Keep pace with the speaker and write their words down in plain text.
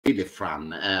really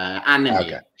friend, enemy.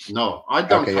 Okay. No, I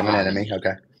don't Okay, have I'm an enemy.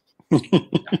 Okay.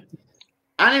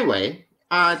 Anyway,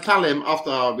 I tell him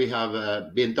after we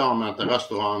have been down at the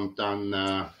restaurant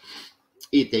and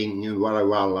eating very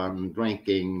well and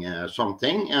drinking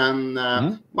something,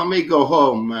 and when we go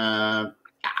home,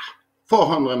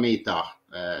 400 meter,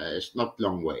 it's not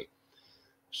long way.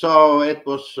 So it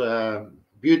was a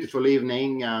beautiful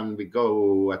evening, and we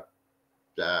go at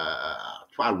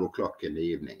 12 o'clock in the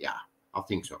evening. Yeah, I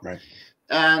think so. Right.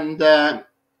 And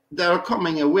there are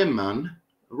coming a woman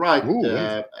right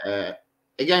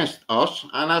against us,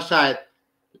 and I said,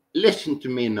 listen to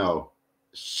me now.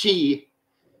 See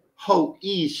how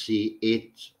easy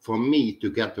it's for me to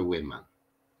get a woman.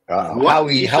 How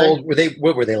old were they?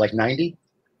 What were they, like 90?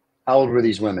 How old were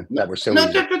these women that were so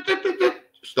easy?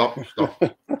 Stop.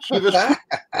 She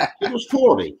was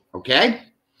 40, okay?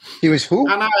 He was who?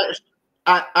 And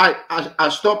I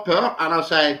stop her and I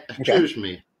say, excuse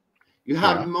me, you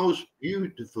have the most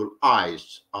beautiful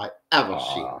eyes I ever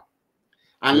seen.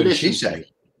 And what did listen she say? Me.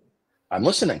 I'm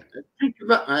listening. Thank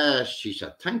you she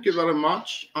said, thank you very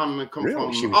much. I'm come from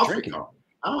Africa. She's Africa.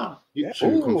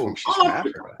 from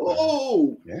Africa.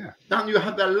 Oh, yeah. Then you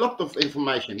have a lot of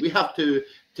information. We have to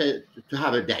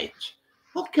have a date.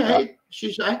 Okay,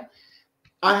 she said.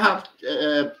 I have.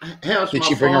 Here's Did my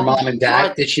she bring phone, her mom and dad?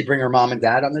 right? Did she bring her mom and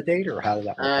dad on the date, or how did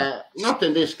that work? Not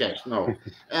in this case, no.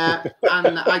 And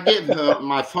I give her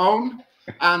my phone,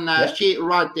 and she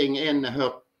writing in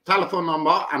her telephone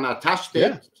number, and I test it.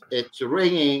 Yeah. It's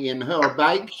ringing in her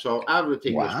bag, so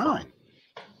everything was fine.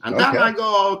 And then I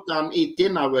go out and eat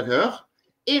dinner with her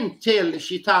until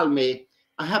she tell me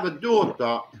I have a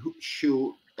daughter who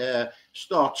should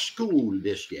start school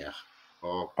this year.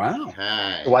 Okay. Wow.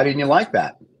 Why didn't you like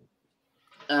that?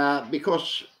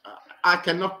 Because I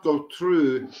cannot go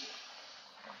through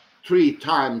 3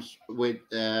 times with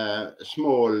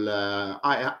small.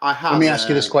 I have. Let me ask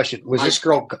you this question: Was this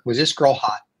girl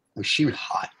hot? Was she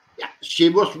hot? Yeah, she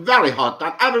was very hot,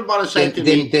 and everybody said to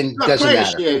me, "Then doesn't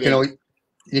matter.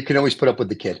 You can always put up with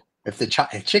the kid. If the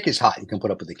chick is hot, you can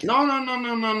put up with the kid." No.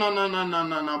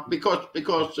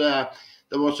 Because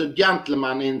there was a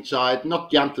gentleman inside,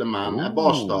 not gentleman, a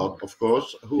bastard, of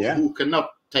course, who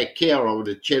cannot take care of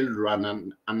the children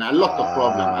and a lot of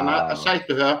problems. And I say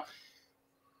to her,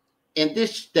 in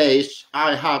these days,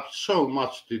 I have so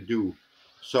much to do.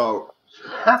 So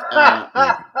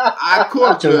I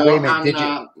called her and,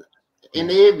 in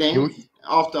the evening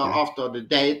after the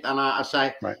date, and I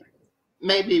say,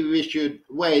 maybe we should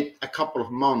wait a couple of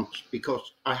months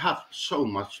because I have so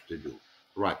much to do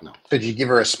right now. So did you give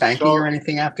her a spanking or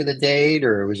anything after the date,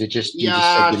 or was it just you just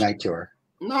said goodnight to her?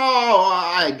 No,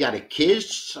 I got a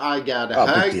kiss, I got a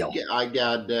hug, big deal. I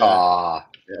got.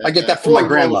 I get that from my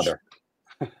grandmother.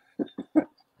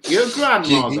 Your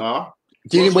grandmother.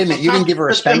 Wait a minute, you didn't give her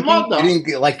a spanking? You didn't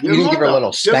give her a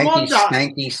little spanky,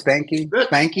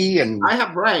 and I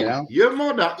have brain. Your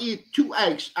mother eat 2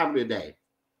 eggs every day.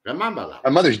 Remember that? My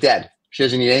mother's dead. She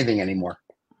doesn't eat anything anymore.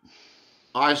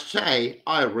 I say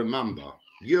I remember.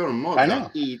 Your mother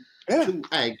eat 2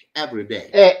 eggs every day.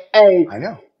 I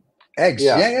know. Eggs.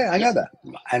 Yeah, I know that.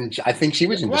 And I think she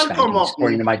was into spankings,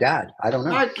 according to my dad. I don't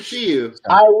know. Nice to see you.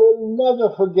 I will never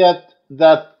forget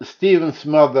that Steven's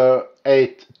mother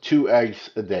ate 2 eggs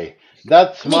a day.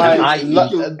 That's my I eat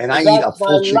a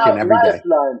full chicken every day.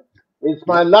 It's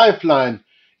my lifeline.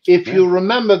 If you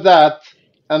remember that,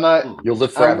 and you'll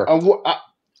live forever.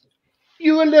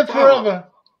 You will live forever.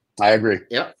 I agree.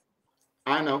 Yep,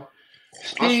 I know.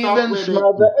 Steven's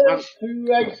mother ate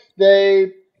 2 eggs a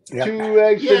day. Yep. 2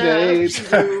 eggs a day.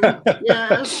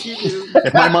 Yes, you do.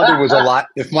 If my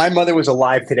mother was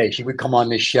alive today, she would come on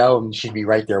this show and she'd be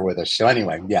right there with us. So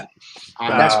anyway,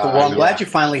 that's cool. Well, I'm glad you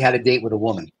finally had a date with a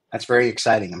woman. That's very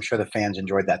exciting. I'm sure the fans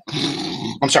enjoyed that.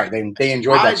 I'm sorry, they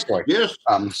enjoyed that story. Just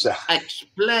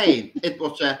explain. It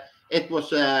was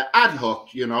ad hoc,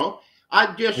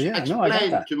 I just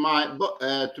explained to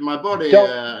my body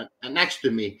next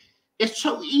to me. It's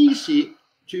so easy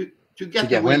to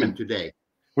get women today.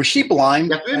 Was she blind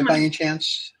by any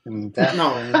chance? No. It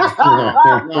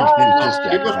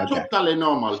was totally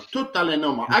normal.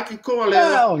 I can call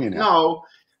her now,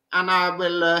 and I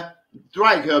will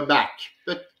drag her back.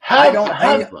 But have her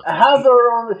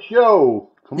on the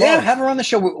show. Come on. Have her on the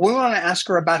show. We want to ask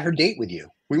her about her date with you.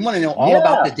 We want to know all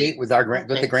about the date with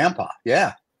the grandpa.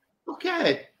 Yeah.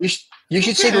 Okay. You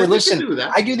should say to her, listen,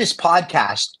 I do this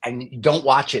podcast and you don't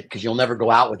watch it because you'll never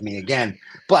go out with me again.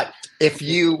 But if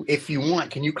you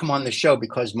want, can you come on the show?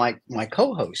 Because my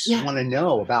co-hosts want to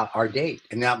know about our date.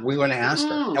 And now we want to ask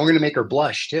her. And we're going to make her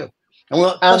blush too. And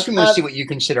well, plus we want to see what you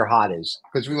consider hot is,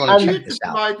 because we want to check this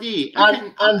out. And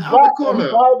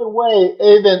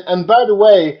by the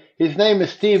way, his name is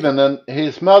Stephen, and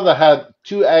his mother had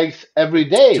 2 eggs every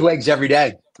day. 2 eggs every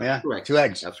day. Yeah, correct. 2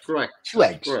 eggs. That's correct. 2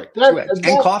 eggs. 2 eggs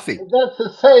and coffee. That's a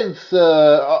sales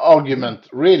argument,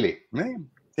 really.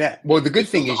 Yeah. Well, the good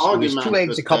thing is it was 2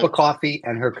 eggs, a cup of coffee,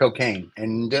 and her cocaine,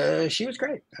 and she was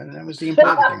great. And that was the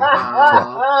important thing.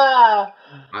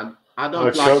 I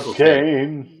don't like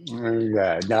cocaine.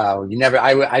 No, you never.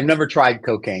 I've never tried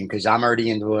cocaine because I'm already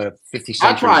into a 50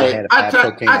 cents. I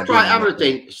try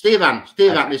everything. Steven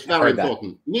is very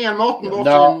important. Me and Morten was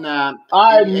in.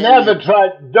 I never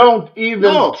tried. Don't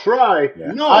even try.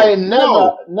 Yeah. No, I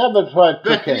never tried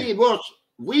cocaine. But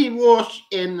we was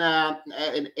in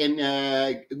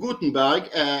Gothenburg,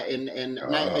 in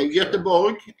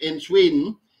Göteborg, in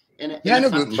Sweden. I know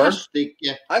Gothenburg.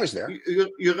 I was there.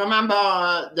 You remember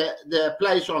the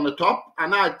place on the top?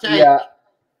 And I take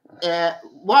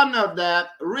one of the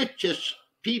richest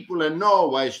people in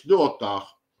Norway's daughter,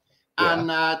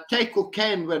 and take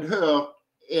cocaine with her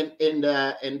in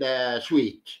the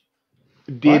suite.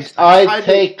 Did I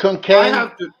take cocaine? I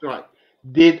have to try.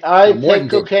 Did I take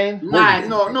cocaine? No.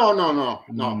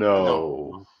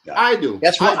 I do.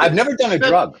 That's why I've never done a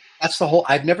drug. That's the whole.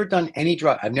 I've never done any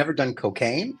drug. I've never done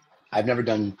cocaine. I've never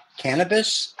done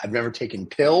cannabis. I've never taken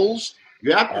pills.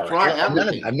 You have to try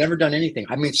everything. I've never done anything.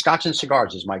 I mean, scotch and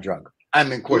cigars is my drug. I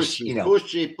mean, of course,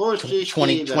 pussy,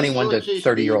 21 to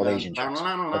 30-year-old Asian chicks.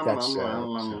 But that's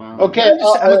okay.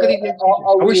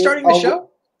 Are we starting the show?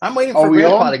 I'm waiting for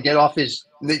Grandpa to get off his.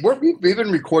 We've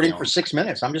been recording for 6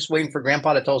 minutes. I'm just waiting for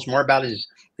Grandpa to tell us more about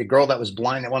the girl that was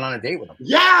blind that went on a date with him.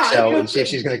 Yeah. So and see if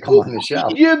she's going to come on the show.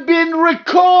 You've been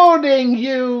recording,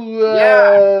 you.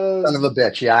 Son of a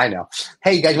bitch. Yeah, I know.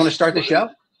 Hey, you guys want to start the show?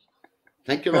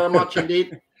 Thank you very much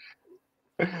indeed.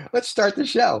 Let's start the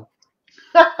show.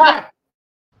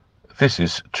 This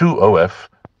is 2OF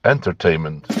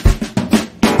Entertainment.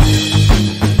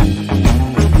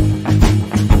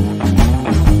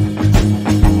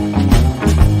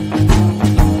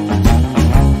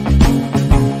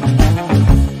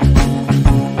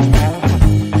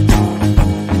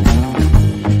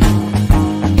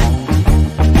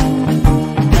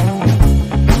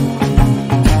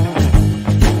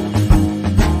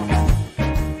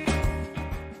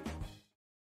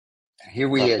 Here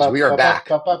we are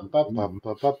back. And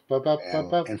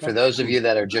for those of you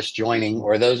that are just joining,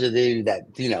 or those of you that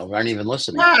aren't even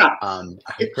listening,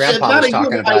 Grandpa was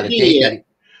talking about a date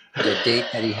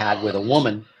that he had with a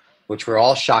woman, which we're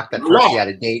all shocked that first he had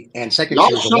a date, and second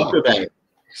she was a woman.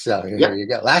 So there you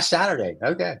go. Last Saturday.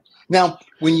 Okay. Now,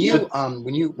 when you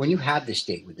had this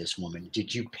date with this woman,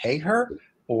 did you pay her?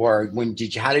 Or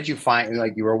how did you find,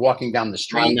 like, you were walking down the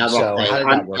street? So how did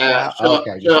that work out?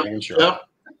 Okay, just making sure.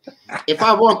 If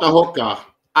I want a hooker,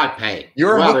 I pay.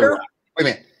 You're a hooker? Wait a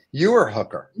minute. You were a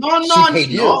hooker. No. She paid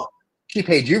you. She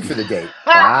paid you for the date.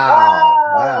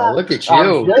 Wow. Look at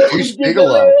you. Juice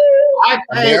Bigelow. I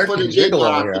pay for the date.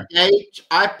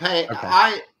 I pay.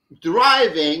 I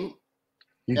driving.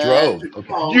 You drove.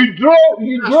 Okay.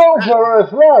 You drove her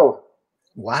as well.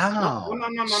 Wow.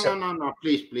 No.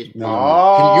 Please. No.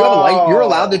 Can you have a light? You're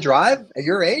allowed to drive at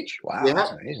your age? Wow.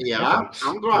 Yeah,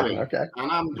 I'm driving. Okay.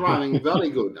 And I'm driving very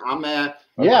good.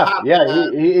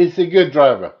 He's a good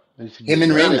driver. Him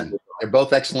and Raymond, they're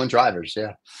both excellent drivers.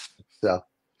 Yeah. So.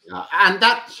 And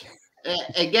that's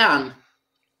again,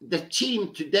 the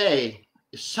team today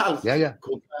is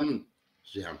self-confident,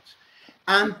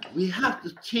 and we have to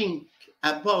think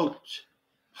about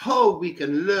how we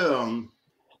can learn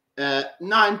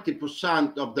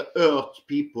 90% of the earth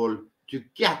people to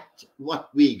get what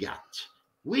we get.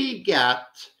 We get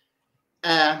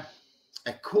a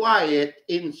quiet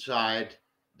inside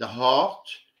the heart.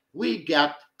 We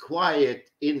get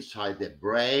quiet inside the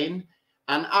brain.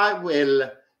 And I will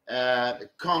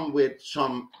come with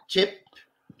some tip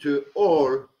to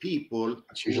all people.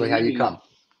 That's usually how you come.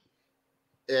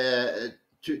 To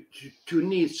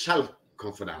need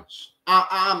self-confidence.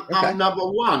 I'm number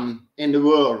one in the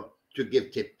world to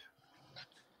give tip.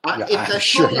 I'm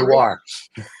sure you are.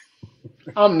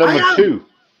 I'm number two.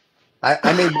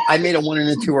 I made a 1 and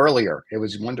a 2 earlier. It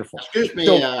was wonderful. Excuse me,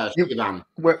 Steven.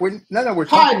 We're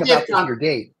talking about your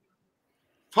date.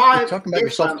 We're talking about your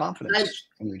self-confidence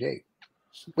in your date.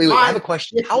 Wait, I have a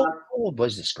question. How old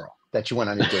was this girl that you went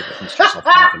on a date with, Mr.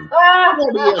 Self-Confident?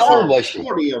 40 years How old was she?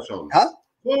 40 years old. Huh?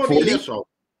 40 years old.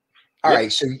 All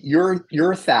right, so you're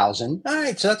 1,000. All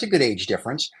right, so that's a good age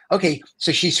difference. Okay,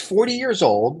 so she's 40 years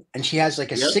old, and she has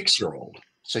like a 6-year-old.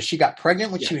 So she got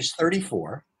pregnant when she was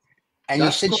 34, and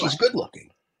you said she's good looking.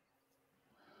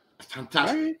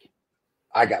 Fantastic.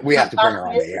 We have to bring her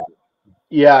on the air.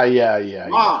 Yeah.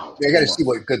 Wow. I got to see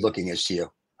what good looking is to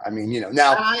you. I mean,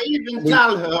 now. And I even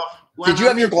tell her. Did you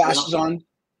have your glasses on?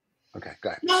 Okay, go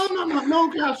ahead. No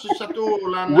glasses at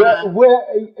all. And,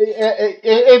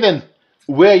 Even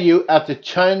were you at the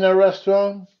China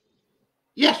restaurant?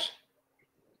 yes,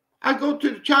 I go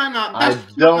to China. I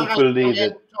Best don't China believe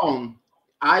restaurant it. in town.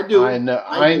 I do. I know.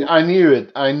 I do. I knew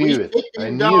it. I We knew it. I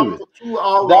sitting knew down it. for 2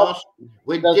 hours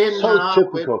with That's dinner. so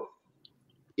typical.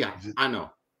 Yeah, I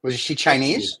know. Was she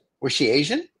Chinese? Was she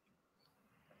Asian?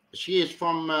 She is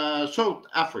from South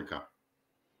Africa.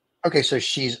 Okay, so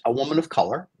she's a woman of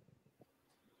color.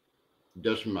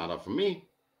 Doesn't matter for me.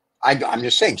 I'm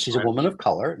just saying she's a woman of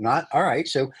color. Not all right.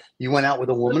 So you went out with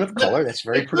a woman of color. That's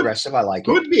very progressive. I like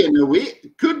it. Could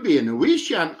be a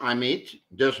Norwegian I meet.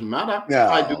 Doesn't matter. No,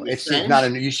 I do the it's same. not a.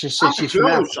 You should say she's from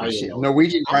Africa.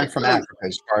 Norwegians I'm aren't from Africa,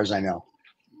 as far as I know.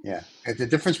 Yeah, the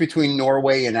difference between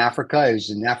Norway and Africa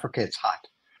is in Africa it's hot.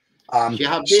 She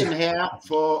has been here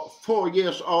for 4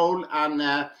 years old, and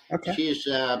Okay.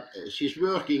 she's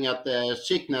working at the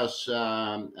sickness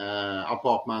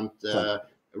apartment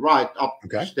right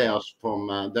upstairs from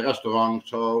the restaurant.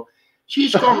 So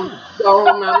she's come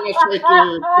down, and I say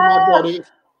to my body,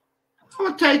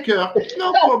 "I'll take her,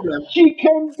 no problem." She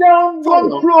came down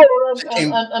one floor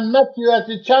came- and met you at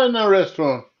the China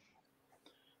restaurant.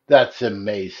 That's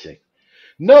amazing.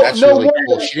 No, That's no really wonder.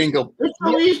 cool. She didn't go. It's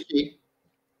so easy.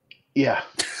 Yeah.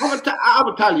 I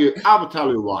will tell you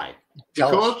why.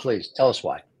 Tell us, please. Tell us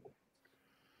why.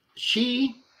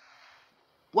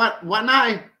 When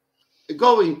I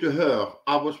going to her,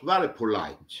 I was very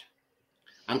polite,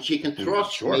 and she can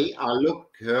trust me. I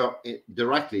look her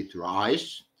directly to her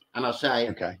eyes, and I say,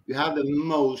 "You have the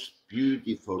most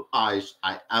beautiful eyes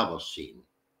I ever seen."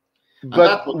 And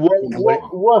but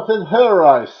was it her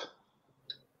eyes?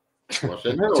 Was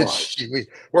it her eyes?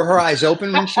 Were her eyes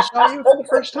open when she saw you for the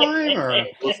first time, or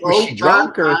was she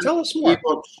drunk? Or tell us more.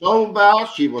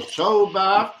 She was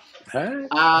sober,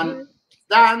 and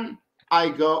then I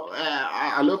go.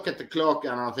 I look at the clock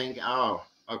and I think, oh,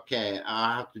 okay,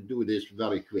 I have to do this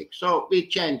very quick. So we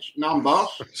change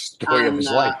numbers. Story of his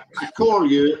life. I call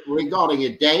you regarding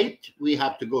a date. We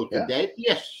have to go to date.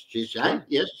 Yes, she said.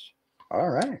 Yes. All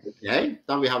right. Okay.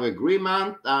 Then we have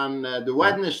agreement, and the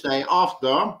Wednesday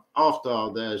after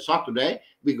the Saturday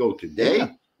we go to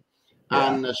date,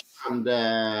 and spend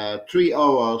 3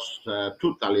 hours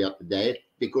totally at the date,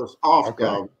 because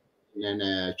after in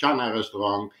a China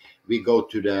restaurant we go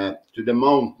to the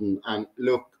mountain and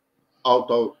look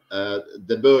out of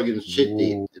the Bergen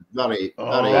city. Very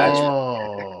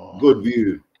good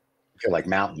view. I feel like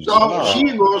mountains. So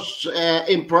she was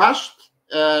impressed.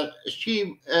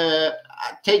 She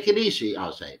take it easy,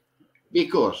 I say,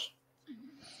 because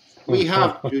we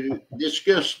have to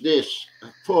discuss this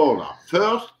further.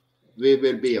 First, we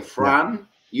will be a friend.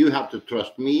 You have to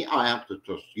trust me. I have to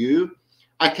trust you.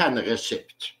 I can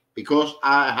accept, because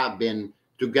I have been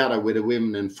together with the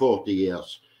women in 40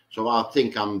 years. So I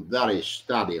think I'm very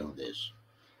steady on this.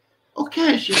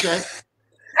 Okay, she said.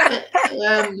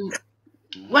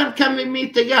 When can we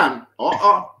meet again?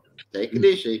 Take it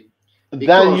easy.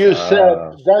 Then you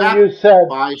said,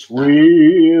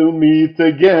 we'll meet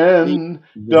again.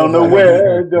 Don't know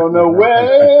where, don't know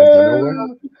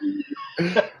when.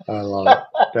 I love it.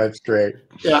 That's great.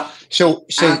 Yeah. So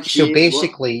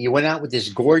basically, you went out with this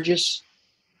gorgeous.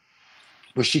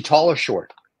 Was she tall or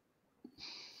short?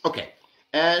 Okay.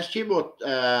 She was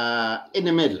in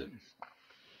the middle.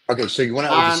 Okay, so you went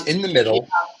out with this in the middle,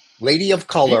 lady of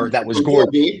color that was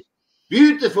gorgeous.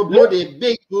 Beautiful body,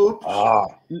 big boobs.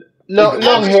 Long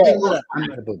hair. I'm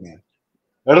not a boob man.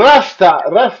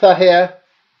 Rasta hair.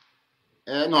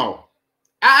 No.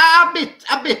 A bit.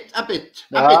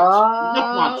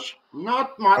 Not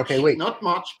much. Okay, wait. Not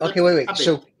much. Okay, wait.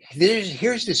 So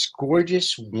here's this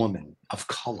gorgeous woman of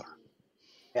color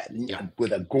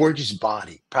with a gorgeous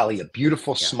body, probably a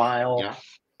beautiful smile. Yeah.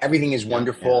 Everything is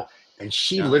wonderful. And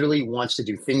she literally wants to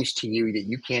do things to you that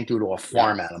you can't do to a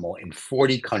farm animal in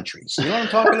 40 countries. You know what I'm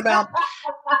talking about?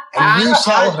 And you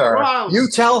tell her,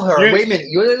 wait a minute,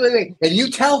 and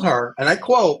you tell her, and I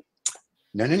quote,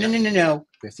 no.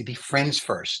 We have to be friends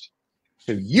first.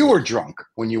 So you were drunk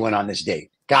when you went on this date.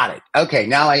 Got it. Okay,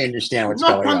 now I understand what's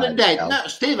going on. Not on the date. No,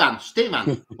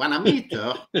 Steven, when I meet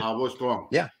her, I was drunk.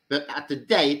 Yeah. But at the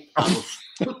date, I was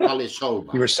totally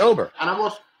sober. You were sober. And I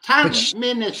was 10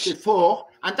 minutes before,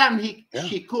 and then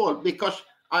she called, because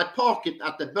I parked it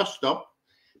at the bus stop.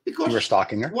 Because you were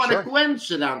stalking her. What a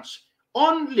coincidence.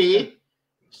 Only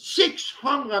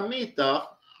 600 meters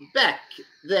back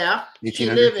there, she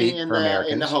living in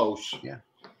the house. Yeah.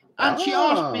 And she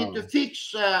asked me to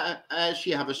fix.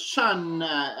 She have a son.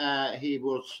 He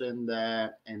was in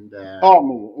the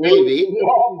Navy.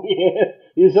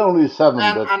 He's only 7.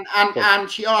 And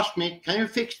she asked me, "Can you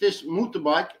fix this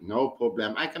motorbike?" No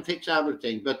problem. I can fix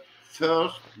everything, but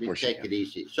first we take it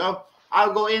easy. So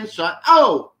I'll go inside.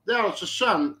 Oh, there's a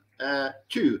son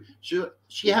too. So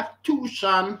she have 2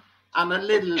 sons and a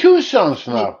little 2 sons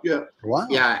now. Wow.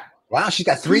 Yeah. Wow. She's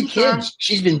got 3 kids.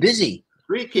 She's been busy.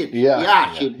 3 kids.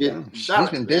 Yeah. She's been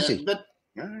busy. But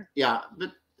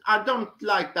I don't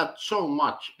like that so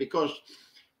much because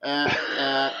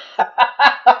I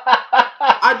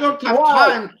don't have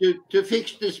time to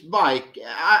fix this bike.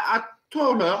 I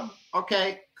told her,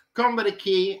 okay, come with the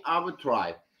key, I will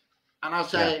try. And I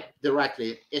say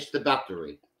directly, it's the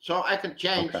battery. So I can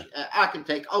change, I can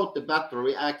take out the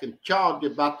battery, I can charge the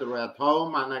battery at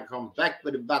home, and I come back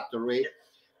with the battery,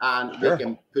 and we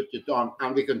can put it on,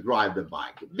 and we can drive the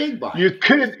bike. Big bike. You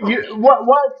could,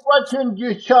 why couldn't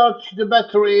you charge the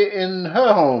battery in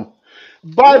her home?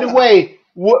 By the way,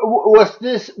 was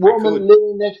this woman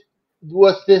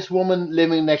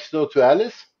living next door to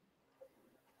Alice?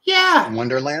 Yeah. In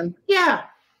Wonderland? Yeah.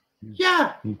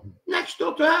 Next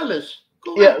door to Alice.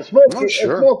 Yeah,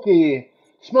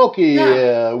 smoky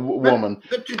woman.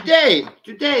 But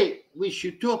today we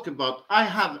should talk about. I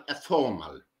have a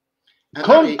formal.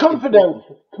 Confidence.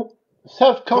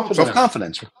 Self-confidence.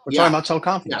 Self-confidence. We're talking about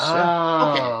self-confidence. Okay,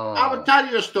 I will tell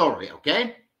you a story.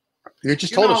 Okay. You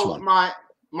just told us one. My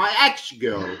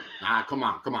ex-girl. Come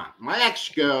on. My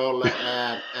ex-girl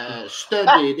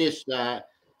studied this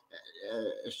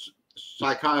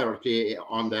psychiatry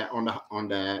on the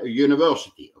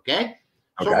university. Okay.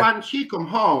 So when she come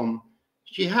home,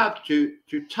 she had to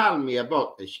tell me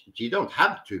about. She don't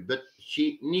have to, but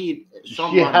she need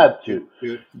someone. She had to.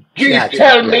 You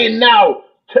tell me now.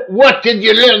 What did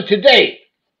you learn today?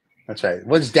 That's right.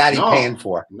 What's Daddy paying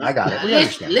for? No. I got it.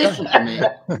 Listen to me.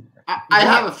 I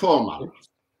have a formal.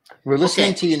 We're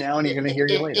listening to you now, and you're going to hear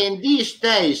you later. In these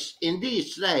days,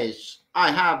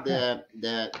 I have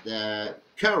the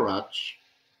courage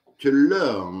to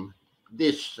learn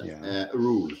these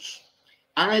rules,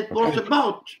 and it was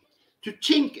about to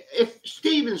think. If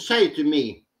Stephen say to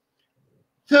me,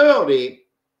 30,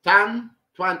 10,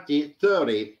 20,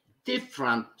 30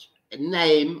 different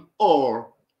name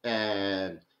or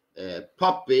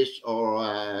puppies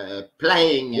or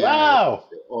playing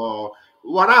or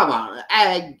whatever,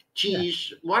 egg,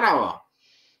 cheese, whatever.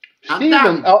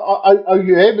 Stephen, are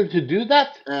you able to do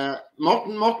that?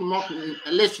 Morten,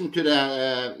 listen to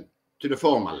the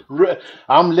formal.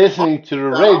 I'm listening to the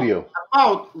radio.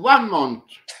 About 1 month,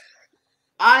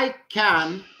 I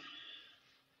can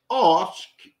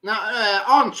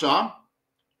answer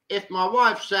if my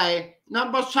wife say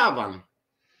number 7.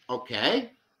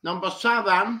 Okay, number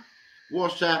 7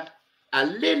 was a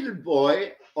little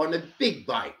boy on a big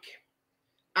bike,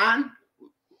 and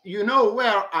you know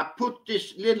where I put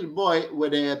this little boy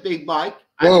with a big bike?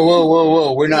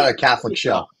 Whoa! We're not a Catholic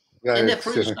show. In the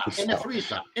freezer.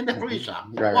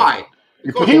 Right. Why?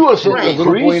 Because he was a little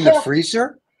boy in the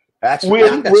freezer. I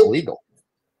think that's legal.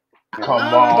 Come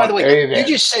on. By the way,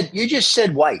 you just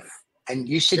said wife, and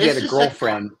you said you had a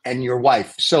girlfriend and your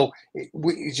wife. So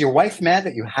is your wife mad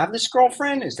that you have this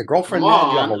girlfriend? Is the girlfriend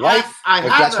mad you have a wife?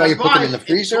 That's why you put them in the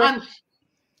freezer?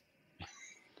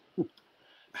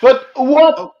 But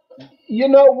what,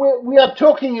 we are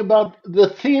talking about, the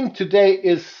theme today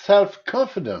is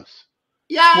self-confidence.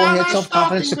 Yeah, well, he had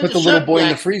self-confidence to put the little boy in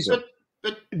the freezer.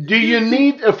 But do you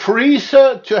need a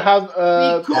freezer to have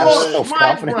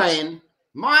self-confidence?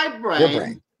 My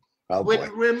brain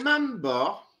will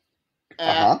remember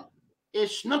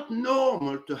it's not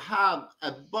normal to have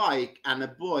a bike and a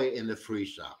boy in the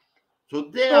freezer.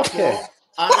 So therefore,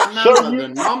 I remember the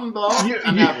number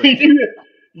and everything.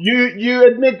 You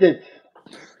admit it.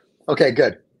 Okay,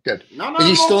 good. No, is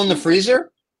he still in the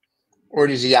freezer? Or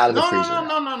is he out of the freezer?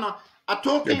 No. I'm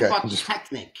talking about the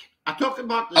technique. I talk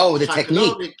about the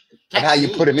technique of how you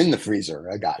put him in the freezer.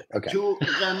 I got it. Okay. To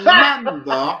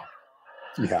remember,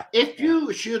 yeah. If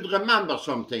you should remember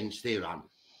something, Stephen,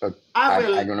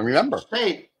 I'm going to remember.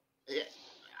 Say,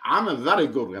 I'm a very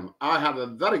good. I have a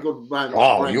very good brain.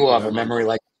 Oh, you have a memory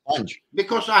like a sponge.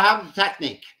 Because I have the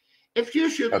technique. If you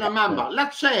should remember,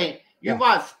 let's say your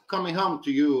wife coming home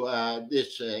to you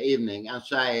this evening and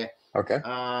say,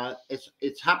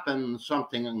 it's happened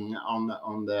something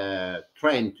on the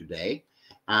train today,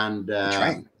 and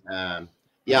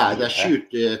they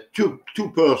shoot two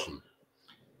person.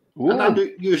 And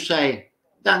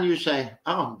then you say,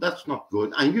 oh, that's not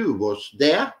good. And you was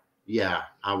there? Yeah,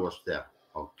 I was there.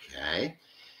 Okay.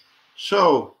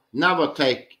 So never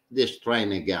take this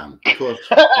train again because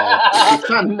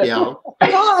Santiago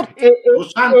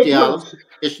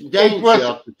it's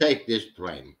dangerous to take this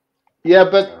train. Yeah,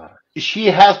 but she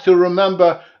has to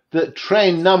remember the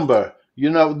train number. You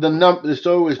know, the number. There's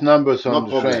always numbers on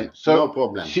the train, so no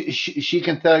problem. She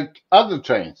can take other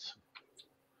trains.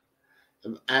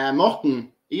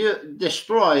 Morten, you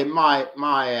destroy my.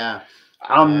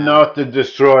 I'm not the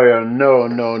destroyer. No.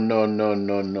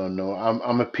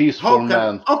 I'm a peaceful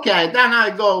man. Okay, then I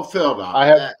go further. I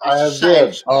have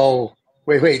this. Oh,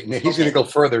 wait. He's going to go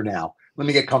further now. Let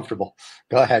me get comfortable.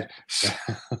 Go ahead.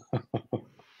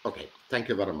 Okay, thank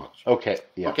you very much. Okay,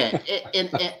 yeah. Okay,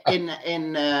 in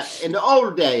the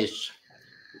old days,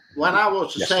 when I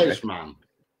was a salesman.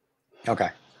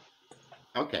 Okay,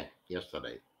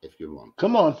 yesterday, if you want.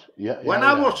 Come on. Yeah. When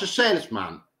I was a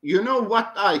salesman, you know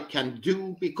what I can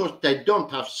do because they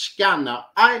don't have scanner.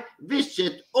 I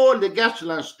visit all the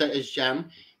gasoline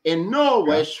stations in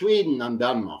Norway, Sweden, and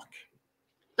Denmark.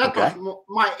 That was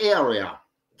my area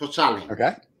for selling.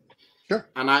 Okay, sure.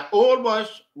 And I always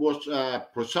was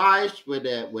precise with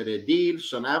the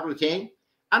deals and everything,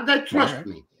 and they trust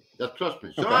me. They trust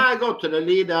me. So I go to the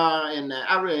leader in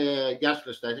every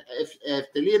gasoline station. If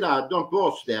the leader don't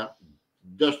was there,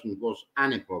 doesn't was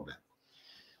any problem.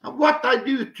 And what I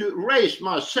do to raise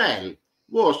my sale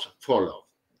was follow.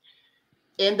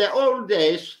 In the old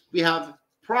days, we have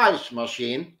price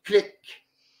machine, click,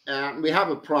 we have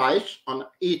a price on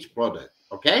each product,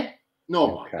 okay?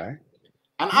 Normal. Okay.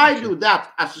 And I do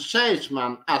that as a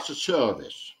salesman, as a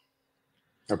service.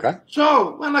 Okay.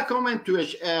 So when I come into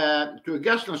a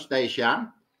gasoline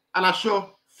station, and I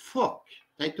saw, fuck,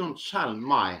 they don't sell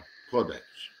my products.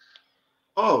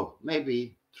 Oh,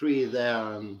 maybe 3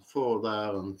 there and 4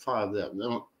 there and 5 there.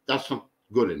 No, that's not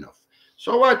good enough.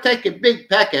 So I take a big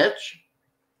package,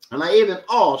 and I even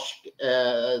ask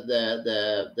the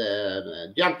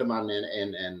gentleman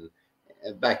in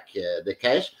back the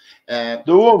case to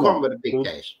come with a big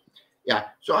case. Yeah.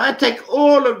 So I take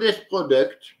all of this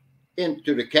product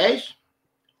into the case,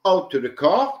 out to the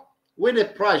car with a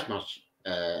price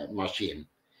machine,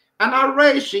 and I'm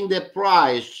raising the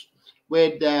price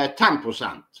with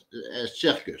 10%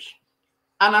 circus.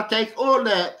 And I take all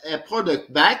the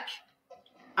product back,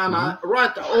 and I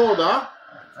write the order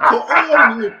for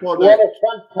all new products. What a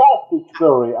fantastic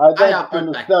story! I don't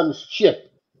understand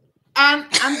shit. And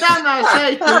then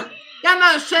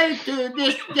I say to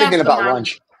this gentleman, thinking about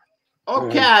lunch.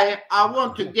 Okay, I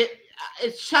want to get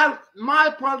my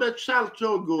product sells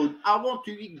so good. I want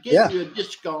to give you a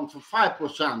discount for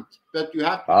 5%, but you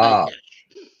have to pay cash.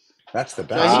 That's the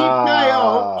best. So he pay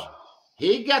out,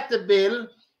 he get the bill,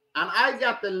 and I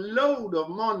got a load of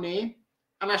money,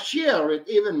 and I share it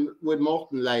even with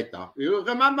Morten later. You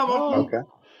remember Morten? Okay.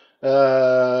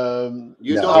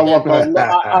 You don't.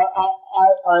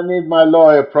 I need my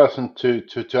lawyer present to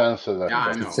answer that. Yeah,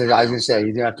 I know. So I was going to say,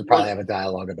 you do have to probably have a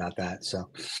dialogue about that. So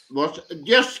was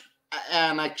just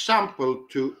an example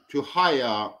to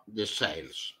hire the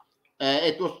sales.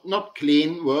 It was not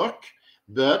clean work,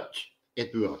 but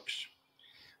it works.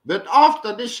 But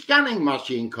after the scanning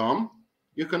machine come,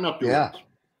 you cannot do it.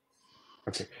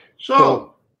 Okay.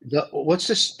 So what's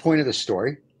this point of the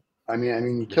story? I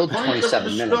mean, you killed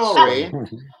 27 minutes. Story,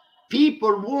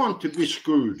 people want to be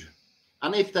screwed.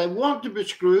 And if they want to be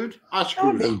screwed, I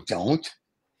screw them. They don't.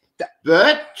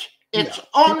 But it's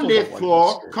only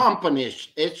for companies.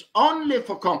 It's only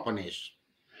for companies.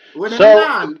 When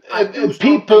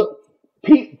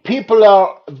people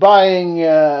are buying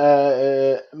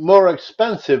more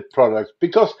expensive products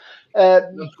because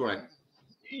that's correct.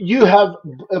 You have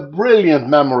a brilliant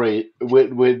memory with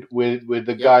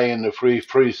the guy in the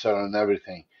freezer and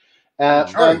everything.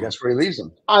 Sure, that's where he leaves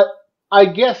them. I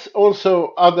guess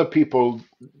also other people,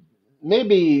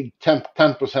 maybe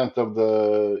 10% of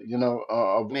the,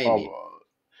 maybe.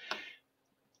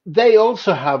 They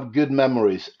also have good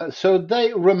memories. So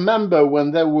they remember when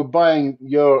they were buying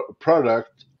your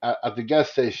product at the gas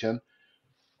station,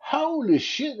 holy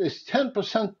shit, it's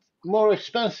 10% more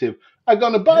expensive. I'm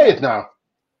going to buy it now.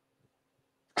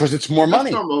 Because it's more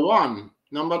money. That's number one.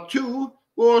 Number two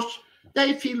was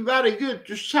they feel very good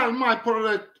to sell my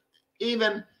product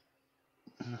even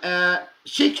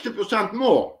 60%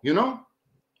 more,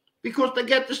 because they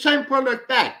get the same product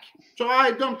back. So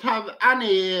I don't have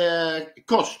any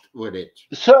cost with it.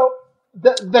 So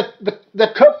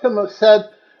the customer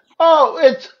said, "Oh,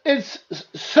 it's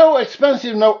so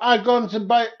expensive now. I'm going to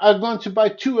buy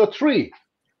 2 or 3.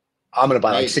 I'm going to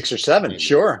buy like 6 or 7.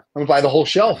 Sure, I'm going to buy the whole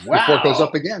shelf before it goes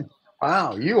up again."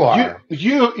 Wow, you are.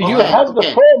 You have the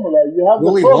formula. You have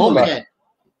the formula. Okay.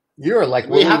 You're like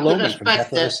we have to Loman from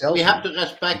Death respect of a the, Salesman. we have to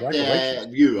respect the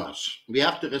Congratulations. viewers. We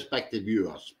have to respect the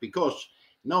viewers because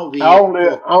now we I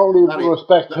only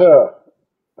respect her.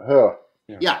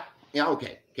 Yeah.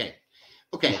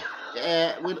 Okay.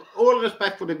 With all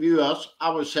respect for the viewers, I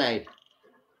will say,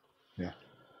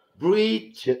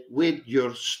 breathe with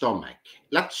your stomach.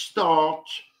 Let's start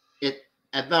it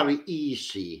a very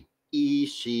easy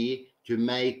to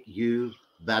make you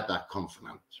better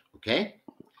confident. Okay.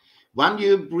 When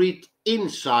you breathe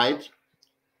inside,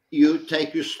 you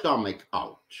take your stomach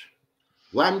out.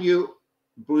 When you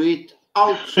breathe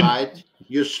outside,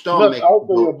 your stomach Not out of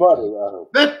your body, I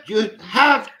hope. But you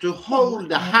have to hold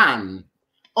the hand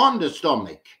on the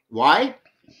stomach. Why?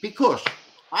 Because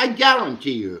I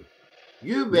guarantee you,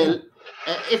 you will.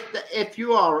 If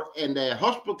you are in the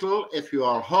hospital, if you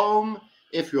are home,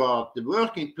 if you are at the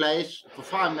working place for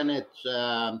 5 minutes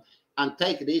and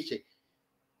take it easy,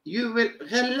 you will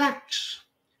relax.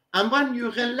 And when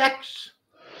you relax,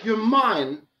 your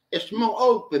mind is more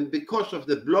open because of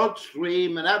the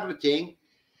bloodstream and everything,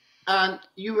 and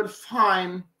you will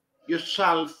find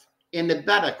yourself in a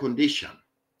better condition.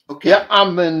 Okay. Yeah,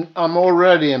 I'm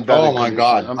already in better condition. Oh my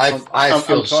God, I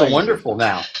feel so wonderful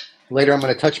now. Later, I'm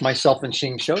going to touch myself and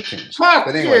sing show tunes. Fuck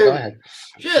but anyway, you. go ahead.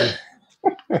 Shit.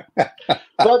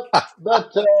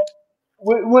 but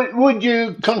would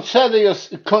you consider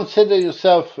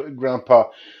yourself, Grandpa?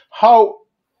 How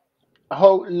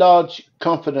large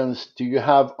confidence do you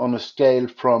have on a scale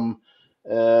from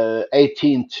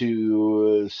 18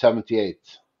 to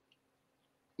 78?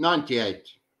 98.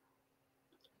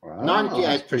 Wow, 98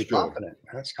 that's for pretty sure. confident.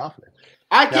 That's confident.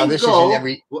 I can this go. is in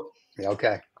every.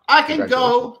 Okay. I can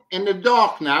go in the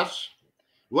darkness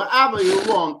wherever you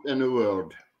want in the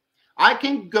world. I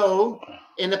can go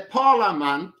in a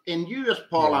parliament, in U.S.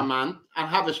 Parliament, and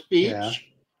have a speech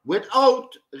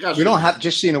without resolution. We don't have,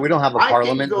 just so you know, we don't have a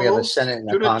parliament. We have a Senate and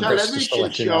a Congress. To the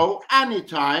television show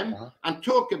anytime and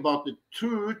talk about the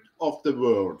truth of the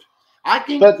world. I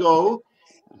can go.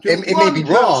 It may be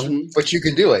wrong, but you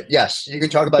can do it. Yes, you can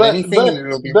talk about anything, and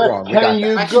it'll be wrong. Can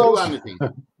you go?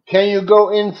 Can you go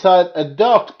inside a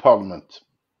dark parliament?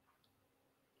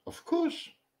 Of course.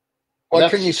 Why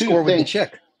couldn't you score with the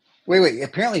chick? Wait.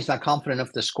 Apparently, he's not confident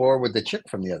enough to score with the chick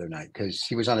from the other night because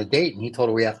he was on a date and he told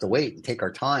her we have to wait and take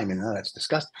our time. And that's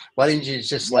disgusting. Why didn't you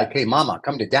just like, hey, mama,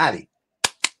 come to daddy?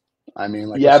 I mean,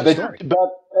 like,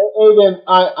 but Aidan,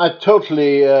 I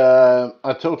totally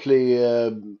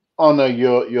honor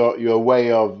your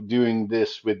way of doing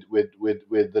this with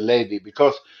the lady,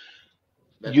 because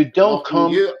you don't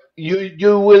come.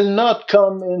 You will not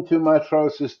come into my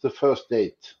trousers the first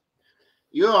date.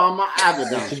 You are my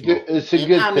evidence. It's a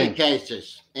good thing.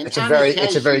 Cases, it's a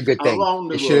very good thing.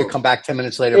 You should have come back 10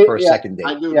 minutes later for a second date.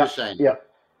 I do the same. Yeah.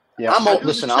 I'm old.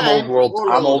 Listen, I'm old world.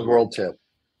 I'm old world too.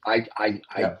 I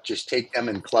just take them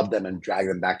and club them and drag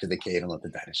them back to the cave and let the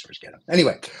dinosaurs get them.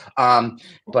 Anyway,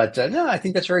 but no, I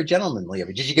think that's very gentlemanly of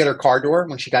you. Did you get her car door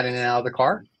when she got in and out of the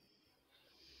car?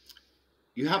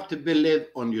 You have to believe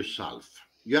on yourself.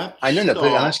 You have to I know, but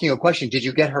I'm asking you a question. Did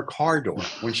you get her car door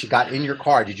when she got in your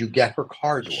car? Did you get her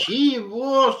car door? She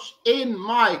was in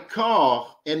my car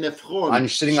in the front. I'm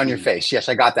sitting on your face. Yes,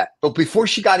 I got that. But before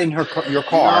she got in your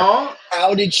car,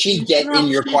 how did she get in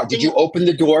your car? Did you open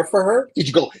the door for her? Did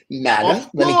you go, madam,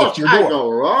 let me get to your door? I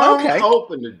go wrong. Okay.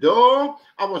 Open the door.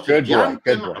 I was a gentleman.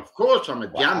 Good boy. Of course, I'm a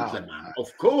gentleman.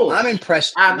 Of course. I'm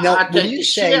impressed. And now, I take the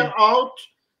chair out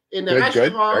in the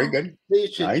restaurant. Very good.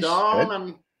 Please sit down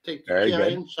and take the chair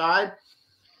inside.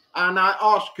 And I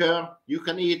ask her, you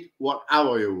can eat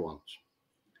whatever you want.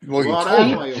 Well, you told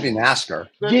her. You didn't ask her.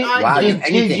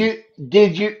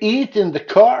 Did you eat in the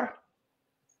car?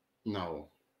 No.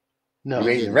 You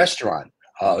ate in the restaurant.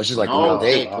 Oh, this is like a real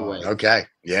date. Okay.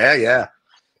 Yeah.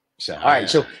 So, all right.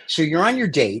 So you're on your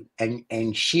date,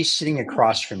 and she's sitting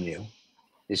across from you,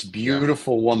 this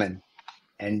beautiful woman,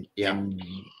 and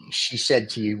she said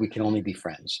to you, "We can only be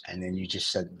friends." And then you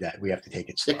just said that we have to take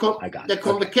it slow. I got the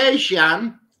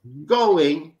convocation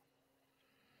going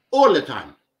all the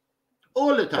time.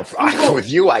 With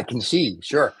you, I can see.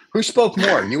 Sure. Who spoke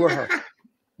more, you or her?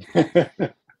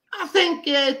 I think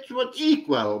it was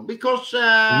equal because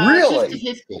really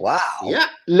 50-50. Wow. Yeah.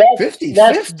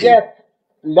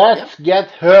 Let's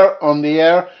get her on the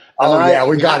air.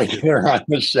 We got to get her on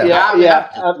the show. We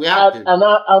have to. And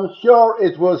I'm sure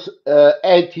it was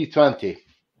 80-20.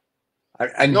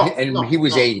 And he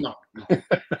was 80.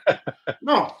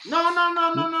 No.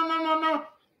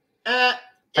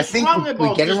 I think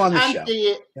we get her on the show.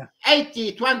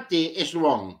 80-20 is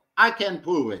wrong. I can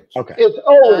prove it. Okay. It's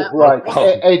all right.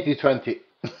 80-20.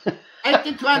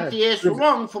 80-20 is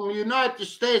wrong from United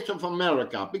States of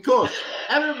America because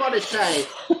everybody say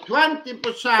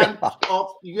 20%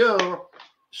 of your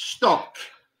stock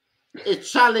is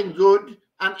selling good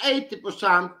and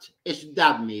 80% is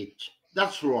dead meat.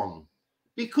 That's wrong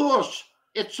because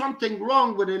it's something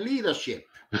wrong with the leadership.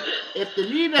 If the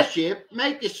leadership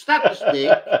make a statistic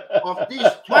of these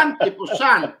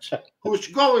 20% who's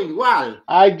going well,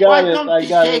 why don't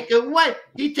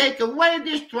he take away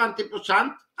this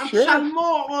 20% and sell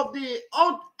more of the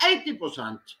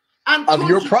 80% and of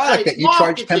your product that you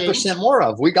charge 10% more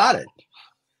of? We got it.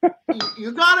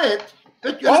 You got it.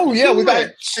 But we got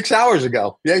it 6 hours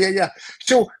ago. Yeah.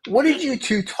 So what did you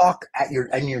two talk at your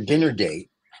dinner date?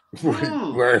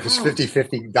 Where it was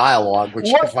 50-50 dialogue, which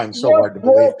I find so hard to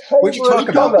believe. What did you talk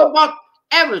about? We talked about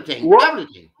everything.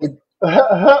 Everything.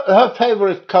 Her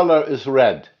favorite color is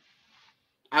red.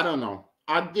 I don't know.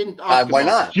 I didn't ask. Why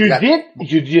not? You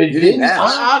didn't ask.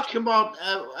 I asked about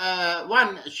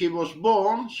when she was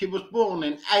born. She was born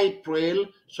in April,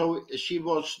 so she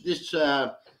was this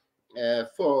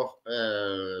 4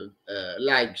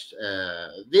 legs.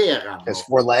 Vera. Has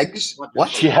 4 legs? What?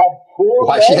 She had 4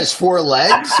 legs? She has 4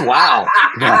 legs? Wow.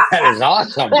 That is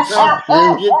awesome.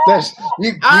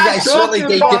 You guys certainly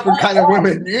date different kind of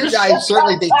women. You guys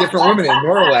certainly date different women in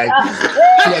Norway.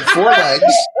 She had 4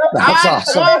 legs. That's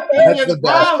awesome. That's the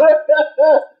best.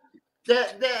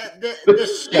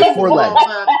 The 4 legs.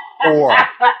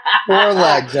 4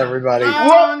 legs, everybody.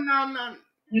 No.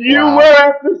 You were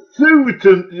at the suit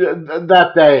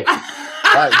that day.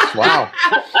 Wow.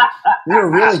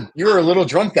 You were a little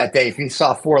drunk that day if you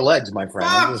saw 4 legs, my friend.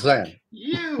 I'm just saying.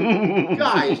 You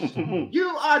guys,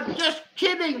 you are just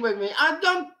kidding with me. I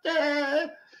don't.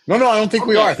 No, I don't think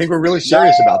we are. I think we're really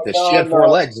serious about this. She had 4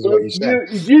 legs, is what you said.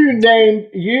 You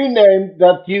named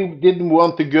that you didn't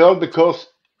want the girl because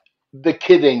the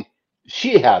kidding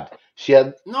she had. She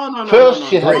had first.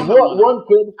 She had one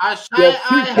kid.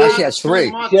 She has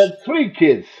 3. She had 3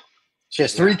 kids. She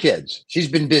has 3 kids. She's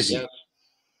been busy. Yes.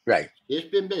 Right. She's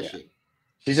been busy. Yeah.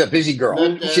 She's a busy girl.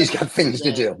 But, she's got things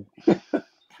to do.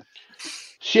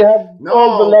 She had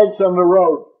all the legs on the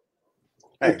road.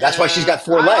 Hey, that's why she's got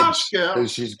 4 legs. I asked her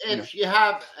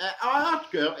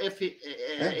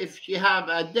if she have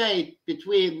a date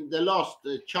between the last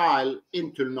child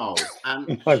until now,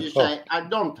 and she said, "I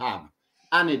don't have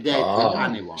any date with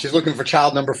anyone." She's looking for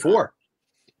child number 4.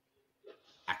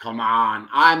 Come on,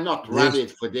 I'm not ready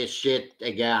for this shit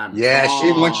again. Yeah,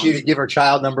 she wants you to give her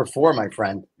child number 4, my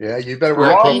friend. Yeah, you better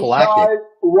wear a prophylactic.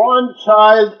 One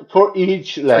child for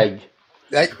each leg.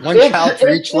 One child for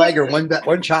each leg, or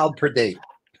one child per date.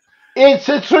 It's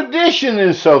a tradition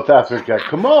in South Africa.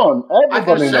 Come on,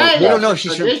 everybody knows that. You don't know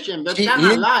she's tradition, but he then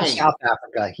didn't lying. say South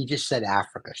Africa. He just said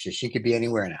Africa. She could be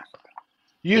anywhere in Africa.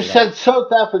 You said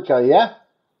South Africa, yeah?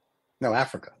 No,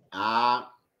 Africa. I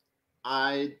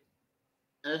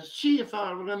see if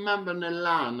I remember the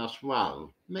land as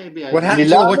well. Maybe I. What happened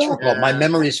to what you call? My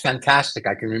memory is fantastic.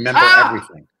 I can remember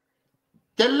everything.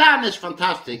 The land is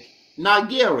fantastic.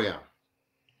 Nigeria.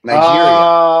 He's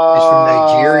from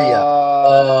Nigeria.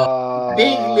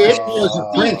 Big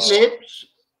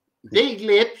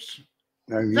lips.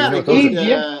 Very good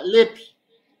lips.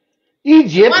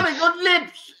 Egypt.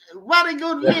 Very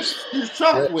good lips to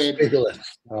suck with.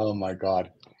 Oh my God.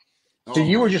 So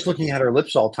you were just looking at her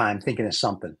lips all the time, thinking of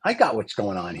something. I got what's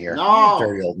going on here. No,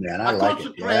 very old man. I like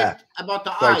it. Yeah. About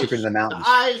the so eyes. I took her to the mountains.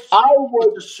 If I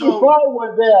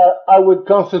were there, I would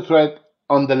concentrate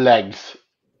on the legs.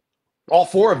 All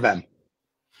 4 of them.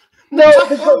 No,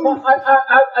 because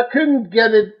I couldn't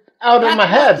get it out of my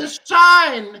head. The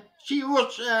sign she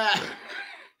was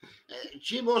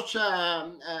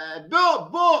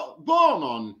born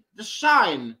on. The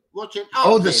sign was in.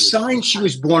 The sign she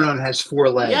was born on has 4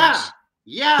 legs.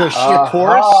 Yeah. So is she a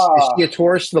Taurus? Is she a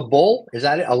Taurus, the bull? Is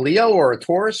that a Leo or a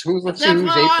Taurus? Let's see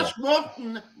who's April. Ask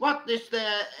Morten, what is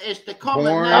the common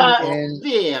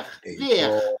name?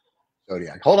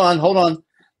 Zodiac. Hold on.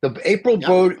 The April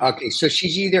boat. Okay, so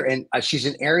she's either she's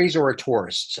an Aries or a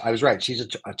Taurus. I was right. She's a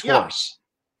Taurus.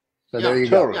 So there you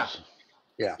go.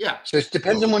 Yeah. So it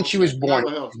depends on when she was born.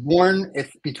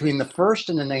 If between the 1st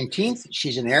and the 19th,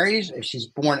 she's an Aries. If she's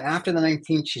born after the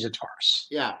 19th, she's a Taurus.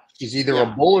 Yeah. She's either a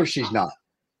bull or she's not.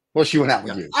 Well, she went out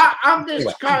with you. So. I'm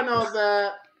this kind of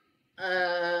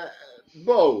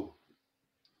bow.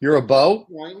 You're a bow?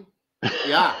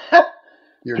 Yeah.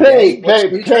 Play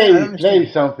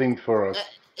something for us.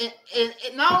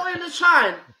 Now in the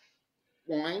sign,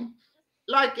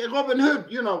 like Robin Hood,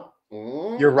 you know.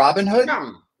 You're Robin Hood?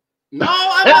 No,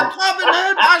 I'm not Robin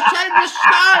Hood. I said the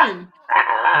sign.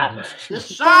 The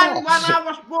sign when I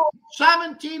was born,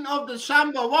 17th of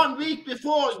December, 1 week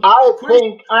before.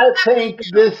 I think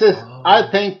this is. I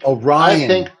think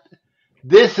Orion.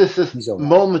 this is He's a Orion.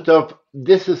 moment of.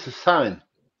 This is a sign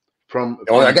from.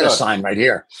 I got a God. sign right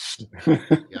here.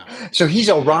 Yeah. So he's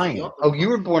Orion. Oh, you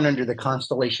were born under the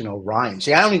constellation Orion.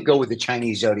 See, I only go with the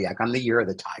Chinese zodiac. I'm the year of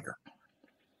the tiger.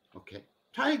 Okay.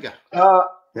 Tiger. Yeah,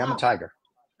 I'm a tiger.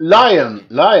 Lion.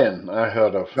 I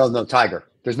heard of. No, tiger.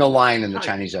 There's no lion in the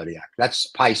Tiger. Chinese zodiac. That's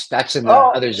Pisces. That's in the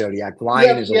other zodiac.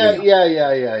 Lion is a Leo.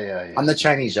 Yeah. I'm the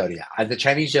Chinese zodiac. The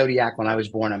Chinese zodiac. When I was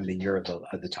born, I'm the year of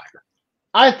the tiger.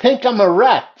 I think I'm a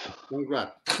rat.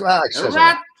 Rat. Well, A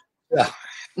rat. Yeah.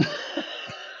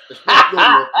 It's not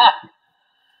good.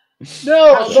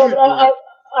 No, but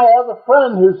I have a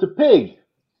friend who's a pig.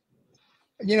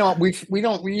 You know, we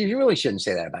really shouldn't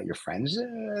say that about your friends.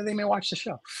 They may watch the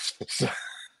show.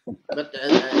 But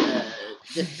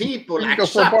the people Go for a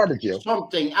accept barbecue.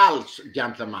 something else,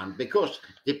 gentlemen, because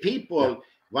the people,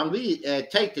 when we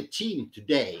take the team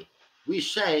today, we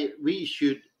say we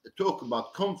should talk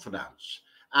about confidence.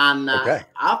 And Okay.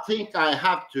 I think I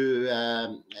have to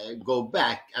go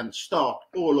back and start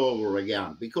all over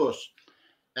again, because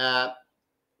I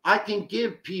can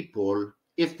give people,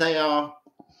 if they are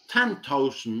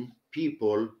 10,000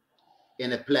 people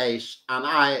in a place and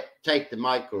I take the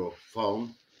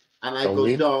microphone and I go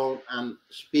down and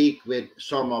speak with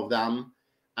some of them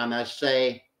and I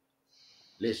say,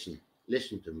 listen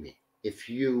to me. If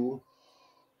you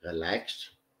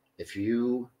relax, if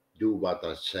you do what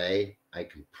I say, I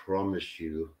can promise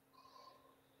you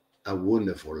a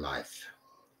wonderful life.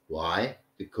 Why?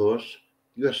 Because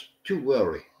you are too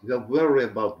worried. You are worried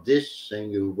about this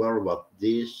and you worry about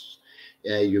this.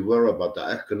 You worry about the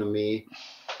economy.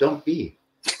 Don't be.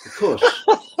 Because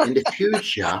in the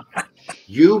future,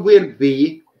 you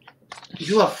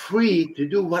are free to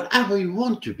do whatever you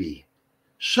want to be.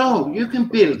 So you can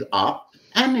build up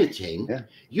anything. Yeah.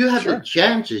 You have the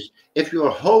chances. If you're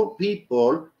whole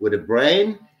people with a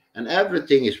brain and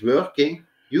everything is working,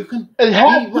 you can be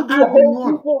whatever you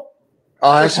want.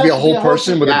 Oh, it has to be a whole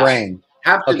person with a brain.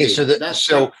 Okay, so the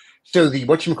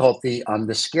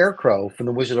the scarecrow from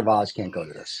the Wizard of Oz can't go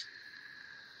to this.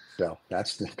 So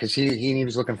that's because he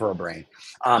was looking for a brain.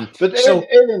 But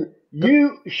Ellen,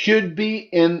 you should be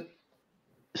in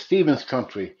Steven's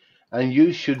country, and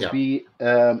you should be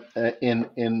in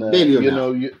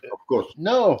of course.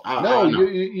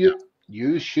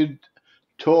 You should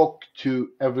talk to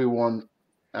everyone.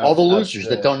 All the losers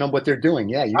that don't know what they're doing.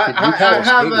 Yeah, TEDx.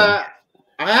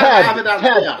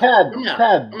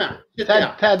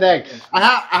 I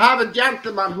have a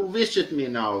gentleman who visits me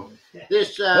now.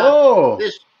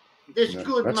 This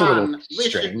good man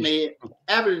visits me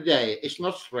every day. It's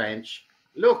not strange.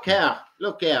 Look here.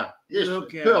 This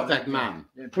perfect man.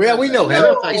 Yeah, we know him.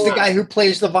 He's the guy who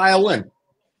plays the violin.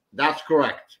 That's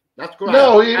correct.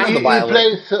 No, he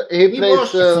plays the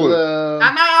flute.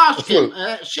 And I asked him,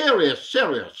 serious.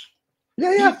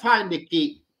 Yeah.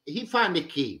 He find the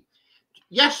key.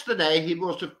 Yesterday he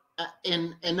was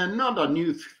in another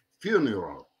new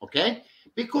funeral. Okay,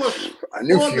 because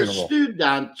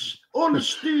all the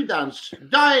students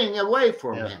dying away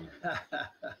from him.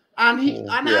 And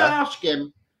I asked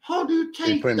him, how do you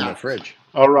take put him that? in the fridge.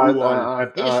 All right,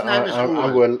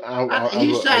 I will.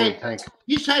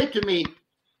 He said to me,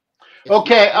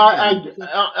 okay,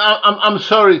 I'm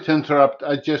sorry to interrupt.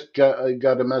 I just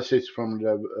got a message from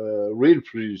the real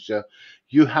producer.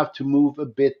 You have to move a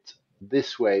bit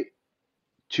this way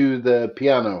to the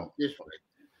piano. This way.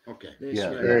 Okay.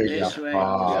 There you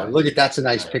go. Look at that's a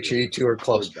nice picture. You two are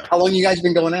close. How long you guys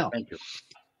been going out? Thank you.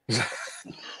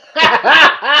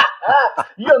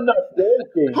 You're not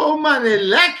joking. How many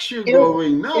legs you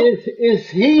going now? Is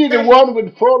he the one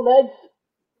with 4 legs?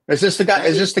 Is this the guy?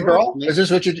 Is this the girl? Is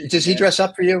this what you? Does he dress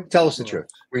up for you? Tell us the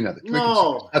truth. We know that.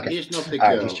 No, he's not the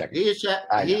girl. He's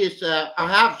I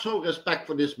have so respect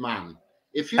for this man.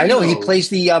 If you I know he plays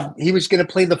the. He was going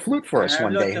to play the flute for us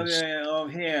one day. Of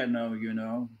hair now, you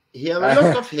know. He have a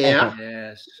lot of hair.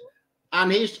 Yes.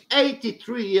 And he's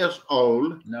 83 years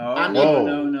old. No.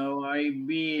 I'm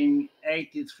being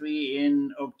 83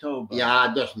 in October.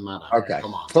 Yeah, it doesn't matter. Okay,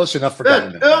 come on. Close enough for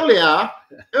But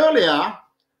earlier,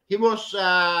 he was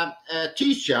a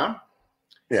teacher.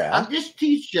 Yeah. And this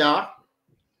teacher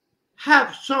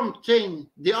have something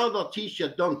the other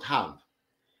teacher don't have.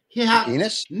 He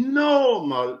has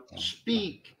normal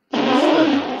speak.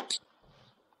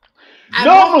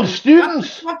 Normal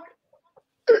students?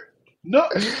 No,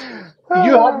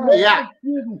 you have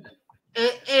students.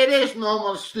 It is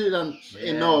normal students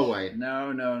in Norway.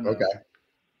 No. Okay.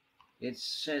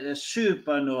 It's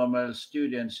super normal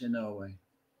students in Norway.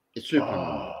 It's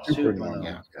Superman. Superman.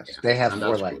 Yeah. Yes. They have And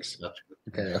 4 that's legs. good. That's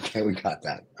good. Okay, we got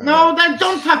that. No, they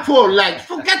don't have 4 legs.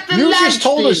 Forget the You legs, just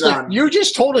told us that. Steven. You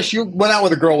just told us you went out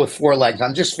with a girl with 4 legs.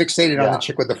 I'm just fixated on Yeah. the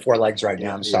chick with the 4 legs right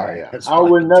now. I'm sorry. Yeah. That's I all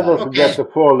will can never tell you. forget the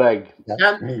 4 leg.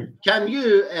 Can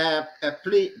you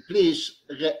please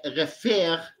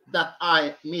refer that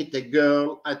I meet a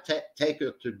girl, I take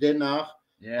her to dinner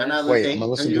and Yes. Wait, everything? I'm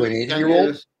gonna listen Can to an you-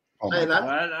 80-year-old? Oh Say my that?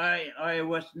 Well, I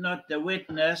was not the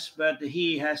witness, but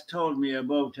he has told me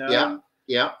about her. Yeah.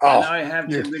 Yeah. And Oh, I have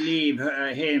to believe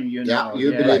him, you Yeah, know.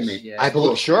 you Yes, believe me. yes. I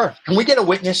believe. Sure. Can we get a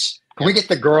witness? Can we get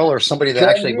the girl or somebody that Can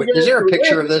actually? we Is get there a the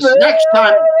picture of this? witness? Next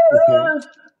time.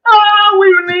 Oh, we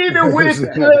need a witness.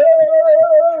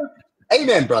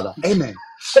 Amen, brother. Amen.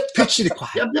 Pitch to the choir.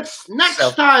 Yeah, but next So,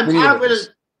 time we need a I will witness.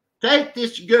 take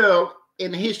this girl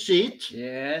in his seat.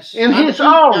 Yes. In and his he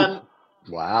arms. can-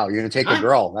 Wow, you're gonna take a Huh?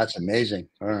 girl. That's amazing.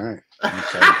 All right. I'm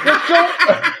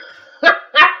excited. Very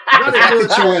The fact good.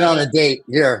 that you went on a date.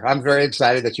 Here, I'm very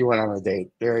excited that you went on a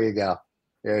date. There you go.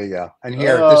 There you go. And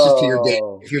here, this is to your date.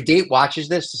 Oh. If your date watches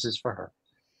this, this is for her.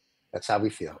 That's how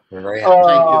we feel. We're very happy. Thank you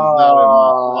very much.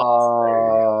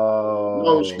 Oh.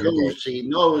 No scusi,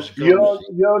 no Your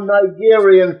scusi.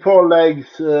 Nigerian 4 legs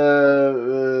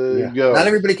Yeah. girl. Not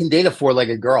everybody can date a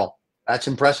 4-legged girl. That's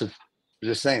impressive.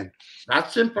 Just saying.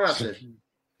 That's impressive.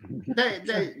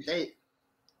 They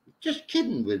just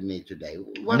kidding with me today.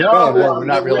 What- No, we're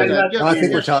not really. we're not No, I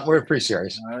think just we're pretty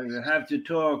serious. You have to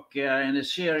talk in a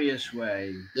serious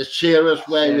way. the serious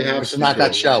way we have. This is to not do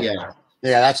that it. show. Yeah.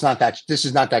 Yeah, that's not that. This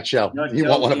is not that show. Not You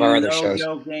want one of our other joking, no shows.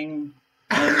 joking,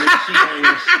 only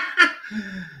serious.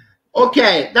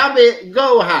 Okay, then we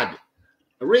go ahead.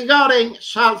 Regarding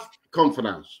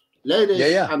self-confidence, ladies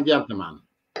Yeah. and gentlemen,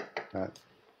 Right.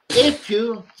 if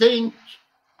you think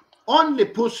only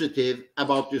positive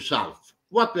about yourself,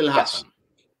 what will happen? Yes.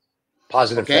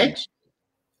 Positive Okay. things.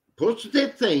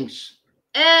 Positive things,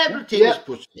 everything Yeah. is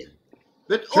positive.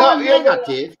 But So, all yeah,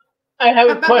 negative, I have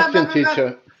a question,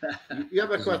 teacher, you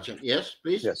have a question. Yes,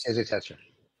 please. Yes, as a teacher.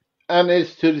 and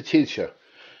it's to the teacher.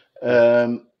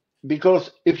 Because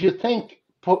if you think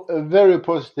very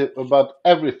positive about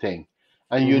everything,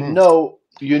 and you Mhm. know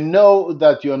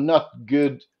that you're not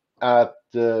good at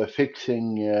fixing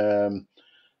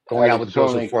Going out with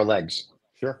girls with electronic 4 legs.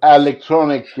 Sure.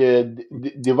 electronic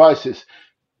devices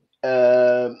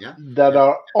Yeah. that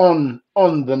are on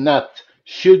the net,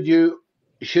 should you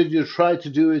try to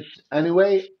do it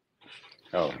anyway?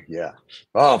 Oh, yeah.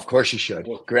 Oh, of course you should.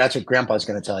 That's what Grandpa's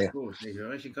going to tell you.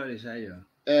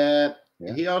 Yeah.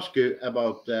 He asked you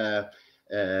about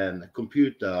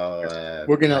computer.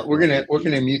 We're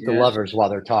gonna mute the Yes. lovers while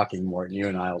they're talking, Morton. You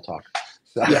and I will talk.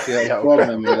 So, Yeah,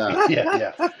 problem with that.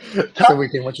 yeah. so we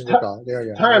can. What you call it? There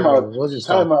you go. Time There you out. go. We'll just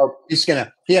Time talk.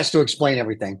 out. He has to explain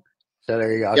everything. So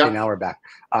there you go. Okay, Yeah. now we're back.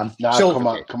 Nah, So come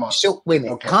on. So wait a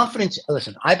minute. Okay. Confidence.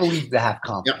 Listen, I believe to have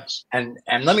confidence, and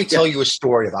let me tell you a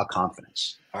story about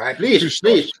confidence. All right, True Please,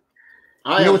 story. please.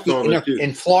 I You know, have what thought it too.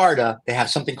 in Florida, they have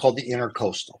something called the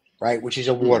intercoastal, right, which is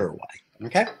a waterway.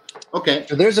 Okay. Okay.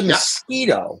 So there's a Yeah.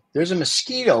 mosquito. There's a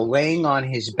mosquito laying on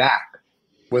his back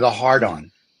with a heart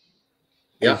on,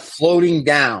 Yeah. and floating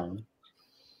down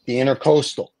the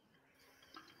intercoastal.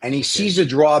 And he sees a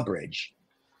drawbridge.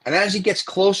 And as he gets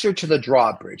closer to the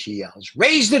drawbridge, he yells,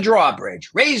 "Raise the drawbridge!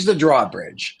 Raise the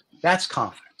drawbridge!" That's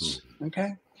confidence.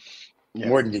 Okay. Yeah.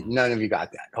 More than none of you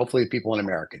got that. Hopefully, the people in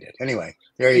America did. Anyway,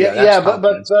 there you go. Yeah, That's but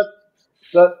confidence.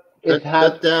 it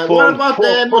had What about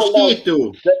the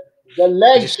mosquito? The I just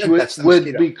legs said that's the would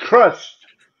mosquito. be crushed.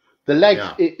 The legs,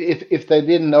 Yeah. if they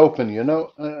didn't open, you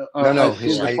know. No, I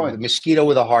see the the point. mosquito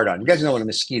with a heart on. You guys know what a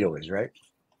mosquito is, right?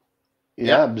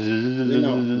 Yeah. You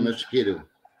know, mosquito.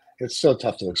 It's so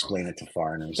tough to explain it to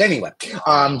foreigners. Anyway, so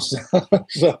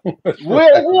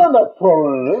We're not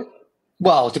foreigners.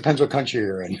 well, it depends what country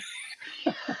you're in.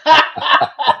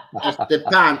 It's the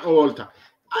pan all the time.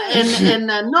 In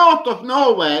the north of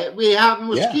Norway, we have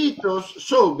mosquitoes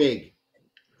so big.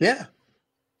 Yeah.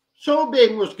 So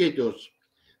big mosquitoes.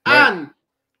 Right. And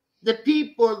the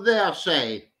people there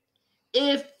say,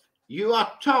 if you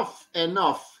are tough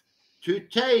enough to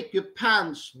take your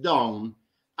pants down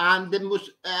and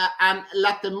and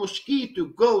let the mosquito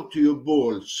go to your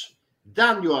balls,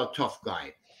 then you are a tough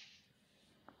guy.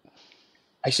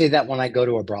 I say that when I go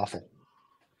to a brothel.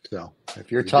 So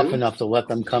if you're You tough do? enough to let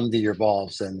them come to your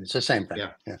balls, then it's the same thing.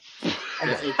 Yeah. Yeah.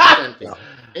 It's the same thing.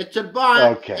 It's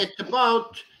about Okay. it's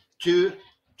about to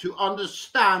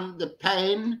understand the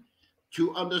pain,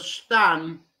 to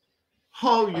understand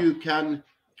how you can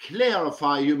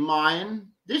clarify your mind.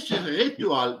 This is a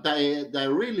ritual they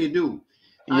really do.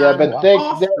 Yeah, And but wow. they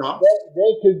after,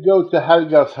 could go to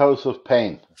Helga's house of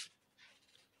pain.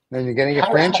 And you're getting a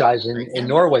franchise in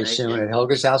Norway soon at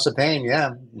Helga's House of Pain. Yeah,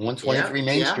 123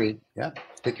 Main Street. Yeah,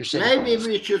 pick your city. Maybe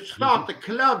we should start a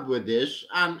club with this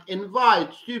and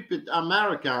invite stupid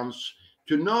Americans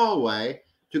to Norway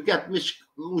to get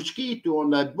mosquito on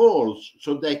their balls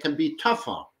so they can be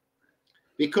tougher.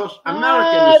 Because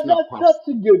American is not tough. That's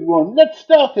a good one. Let's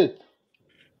start it.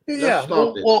 Yeah,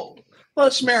 well,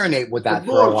 let's marinate with that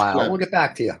for a while. We'll get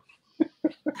back to you.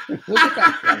 We'll get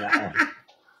back to you on that one.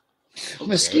 Okay.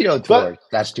 Mosquito tour.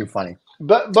 That's too funny.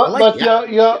 But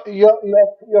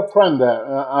your friend there,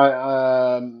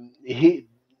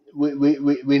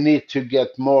 we need to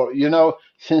get more. You know,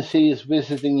 since he is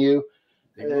visiting you,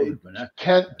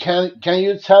 can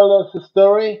you tell us a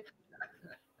story?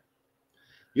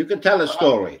 You can tell a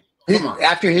story.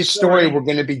 After his story, we're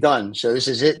going to be done. So this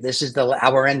is it. This is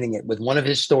how we're ending it, with one of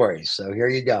his stories. So here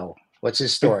you go. What's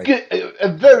his story? A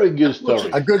very good story.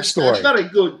 A good story. A very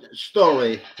good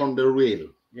story from the real.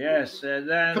 Yes.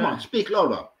 Then, come on, speak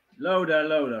louder.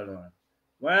 Louder.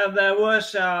 Well, there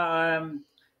was a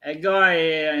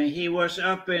guy. He was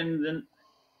up in the.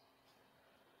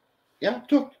 Yeah,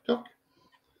 talk.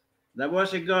 There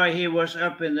was a guy. He was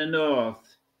up in the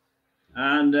north,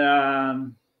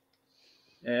 and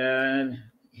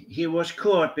he was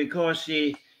caught because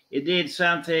he did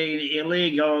something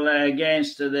illegal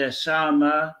against the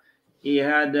Sama. He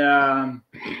had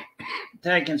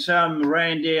taken some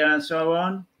reindeer and so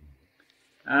on,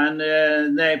 and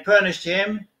they punished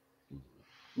him.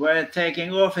 Were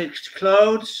taking off his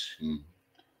clothes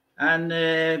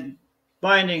and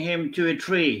binding him to a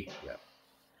tree. Yeah.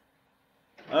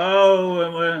 Oh,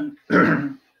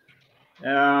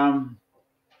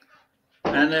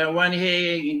 and when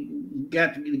he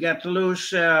got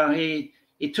loose,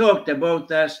 he talked about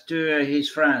that to his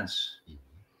friends,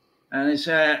 and he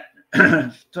said,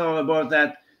 told about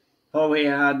that how he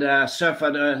had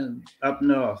suffered up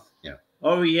north. Yeah.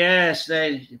 Oh yes,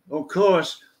 of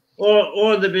course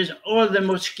all the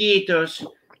mosquitoes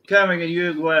coming, and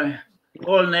you were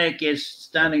all naked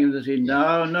standing in the tree.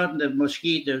 No, not the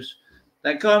mosquitoes.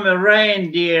 There come a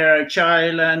reindeer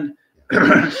child and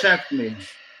sucked me.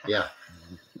 Yeah.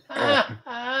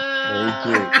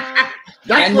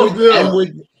 Very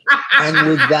cute. And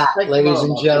with that, ladies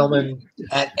and gentlemen,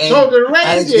 so the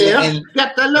reindeer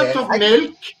got a lot of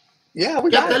milk. Yeah, we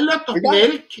got a lot of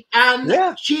milk,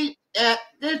 and she.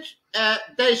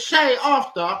 They say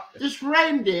after this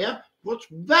reindeer was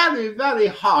very, very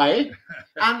high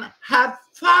and had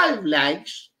 5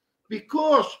 legs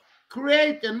because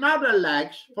create another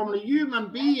legs from the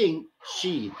human being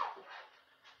seed.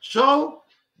 So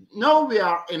now we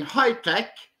are in high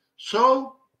tech.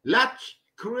 So let's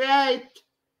create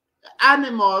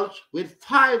animals with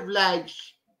 5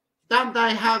 legs. Then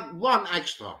they have 1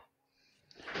 extra.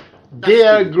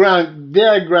 Dear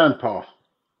Grandpa.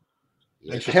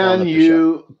 Can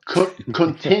you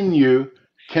continue?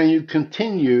 Can you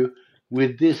continue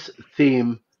with this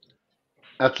theme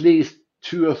at least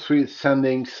 2 or 3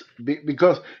 sendings?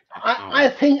 Because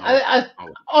I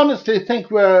honestly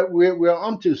think we're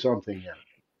onto something here.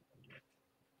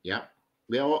 Yeah,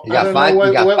 we got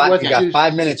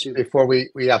 5 minutes before we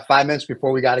have 5 minutes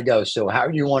before we got to go. So how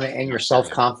do you want to end your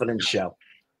self-confidence show?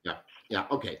 Yeah.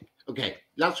 Okay.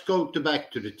 Let's go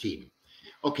back to the team.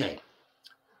 Okay.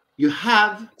 You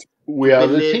have we are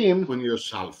the team on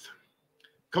yourself.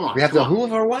 Come on. We have to who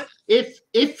or what?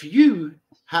 If you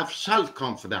have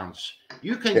self-confidence,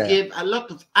 you can give a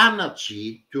lot of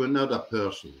energy to another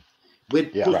person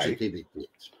with positivity.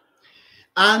 Right.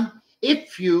 And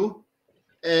if you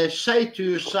say to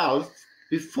yourself,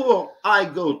 before I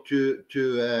go to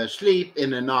sleep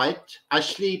in the night, I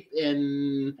sleep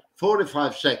in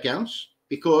 45 seconds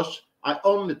because I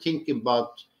only think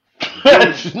about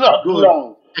that's not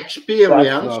long.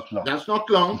 Experience. That's not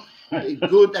long.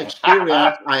 Good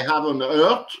experience I have on the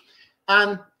earth.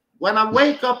 And when I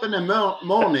wake up in the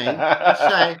morning, I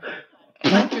say,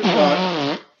 thank you,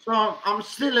 God. So I'm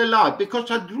still alive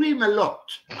because I dream a lot.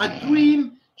 I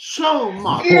dream so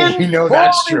much. You know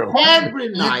that's true. Every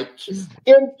night.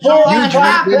 You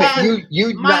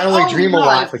not only dream a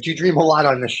lot, but you dream a lot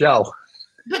on the show.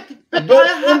 But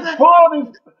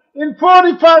in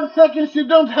 45 seconds, you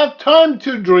don't have time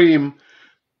to dream.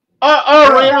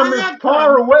 REM is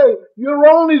far away. You're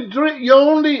only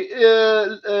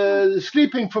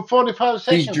sleeping for 45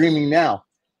 seconds. He's dreaming now.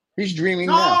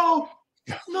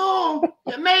 No.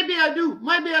 Maybe I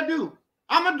do.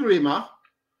 I'm a dreamer.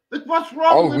 But what's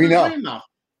wrong with a dreamer?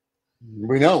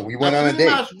 We know. We went on a date.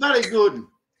 That's very good.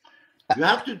 You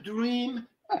have to dream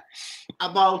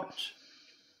about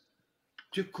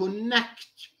to connect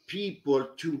people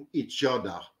to each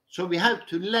other. So we have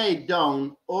to lay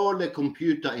down all the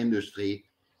computer industry,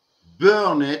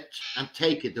 burn it, and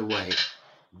take it away.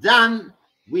 Then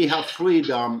we have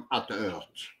freedom at the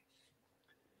earth.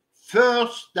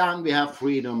 First, then we have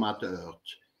freedom at the earth.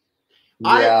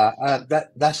 Yeah,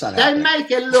 that's not happening. They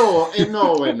make a law in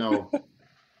Norway now.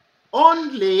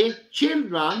 Only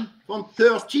children from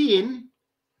 13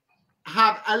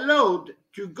 have allowed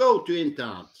to go to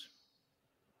internet.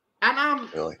 And I'm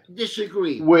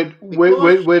disagree. With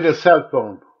a cell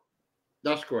phone.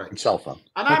 That's correct. Cell phone.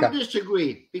 And I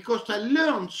disagree because they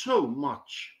learn so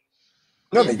much.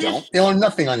 No, they don't. They learn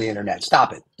nothing on the internet.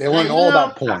 Stop it. They learn all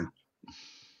about porn.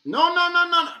 No.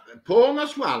 Porn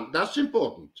as well. That's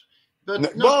important. But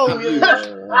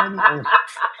the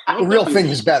real thing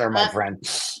is better, my friend.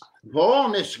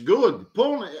 Porn is good.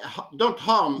 Porn don't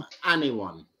harm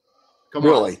anyone. Come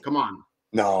on.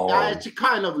 No. Yeah, it's a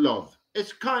kind of love.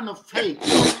 It's kind of fake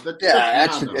love. But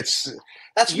that's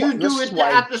you do it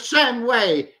at the same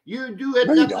way. You do it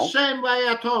the same way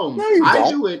at home. No, you don't. I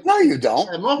do it. No, you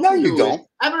don't. No, you don't.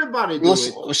 Everybody do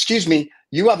it. Excuse me.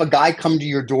 You have a guy come to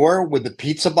your door with a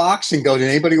pizza box and go, did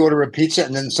anybody order a pizza?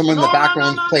 And then someone in the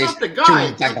background plays chicka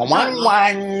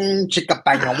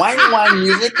bang wang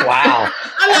music. Wow.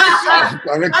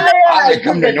 I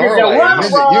come to Norway and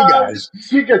visit you guys.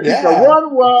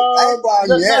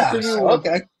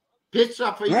 Okay.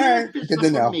 Pizza for you, pizza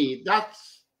for me.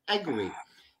 That's agree.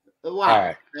 Wow.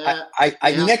 All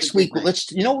right. Next week, what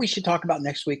we should talk about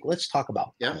next week? Let's talk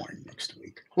about porn next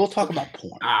week. We'll talk about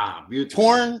porn. Beautiful.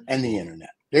 Porn and the internet.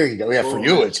 There you go. Yeah, for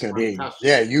you, it's going to be,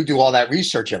 you do all that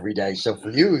research every day. So for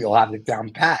you, you'll have it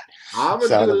down pat. I will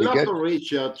do a lot of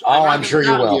research. Oh, I'm sure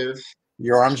you will.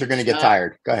 Your arms are going to get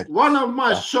tired. Go ahead. One of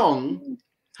my songs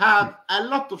have a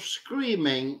lot of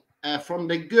screaming from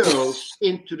the girls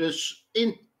into this.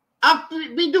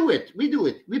 We do it. We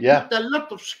put a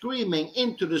lot of screaming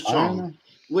into the song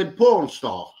with porn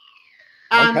star.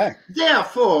 And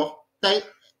therefore, they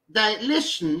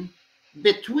listen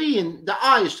between the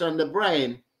eyes and the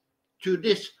brain to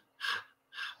this.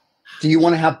 Do you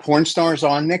want to have porn stars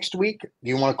on next week? Do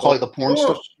you want to call the porn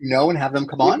stars and have them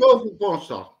come on? We go for porn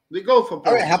stars.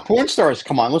 All right, have porn stars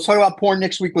come on. Let's talk about porn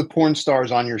next week with porn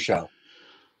stars on your show.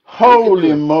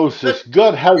 Holy Moses,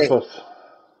 God help us.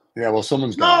 Yeah, well,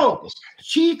 someone's going to help us.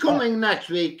 She coming next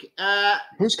week.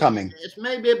 Who's coming? It's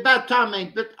maybe a bad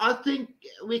timing, but I think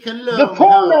we can learn.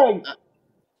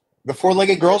 The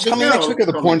four-legged girl's coming next week, or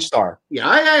the porn star? Yeah.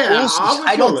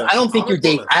 I don't think your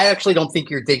date. I actually don't think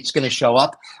your date's going to show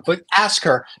up. But ask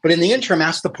her. But in the interim,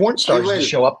 ask the porn stars to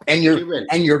show up, and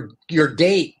your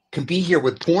date can be here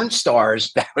with porn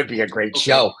stars. That would be a great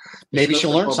show. Maybe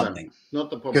she'll learn something. Not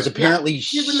the problem. Because apparently,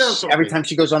 every time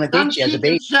she goes on a date, she has a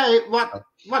baby. Say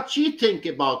what she think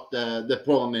about the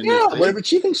porn industry. Yeah, whatever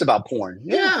she thinks about porn.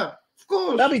 Yeah, of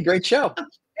course. That'd be a great show.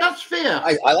 That's fair.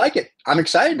 I like it. I'm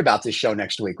excited about this show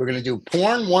next week. We're going to do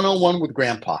Porn 101 with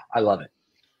Grandpa. I love it.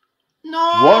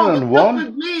 No, not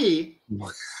with me.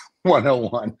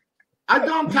 101. I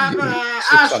don't have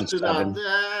asked to that.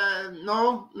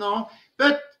 No.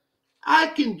 But I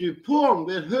can do porn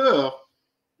with her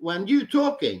when you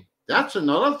talking. That's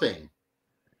another thing.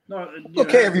 No,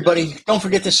 okay, everybody. Don't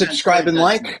forget to subscribe and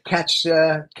like. Catch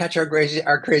our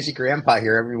crazy grandpa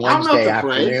here every Wednesday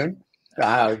afternoon.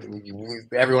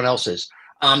 Everyone else is.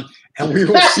 And we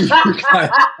will see you guys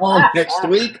all next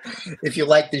week. If you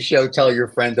like the show, tell your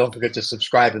friend. Don't forget to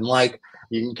subscribe and like.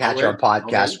 You can catch our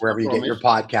podcast wherever you get your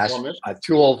podcast.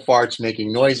 Two Old Farts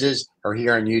Making Noises, or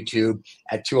here on YouTube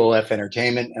at 2OF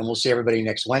Entertainment. And we'll see everybody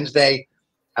next Wednesday.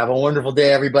 Have a wonderful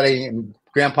day, everybody. And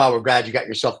Grandpa, we're glad you got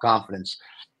your self-confidence.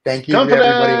 Thank you,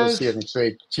 everybody. We'll see you next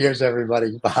week. Cheers,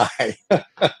 everybody. Bye.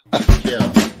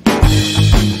 Yeah.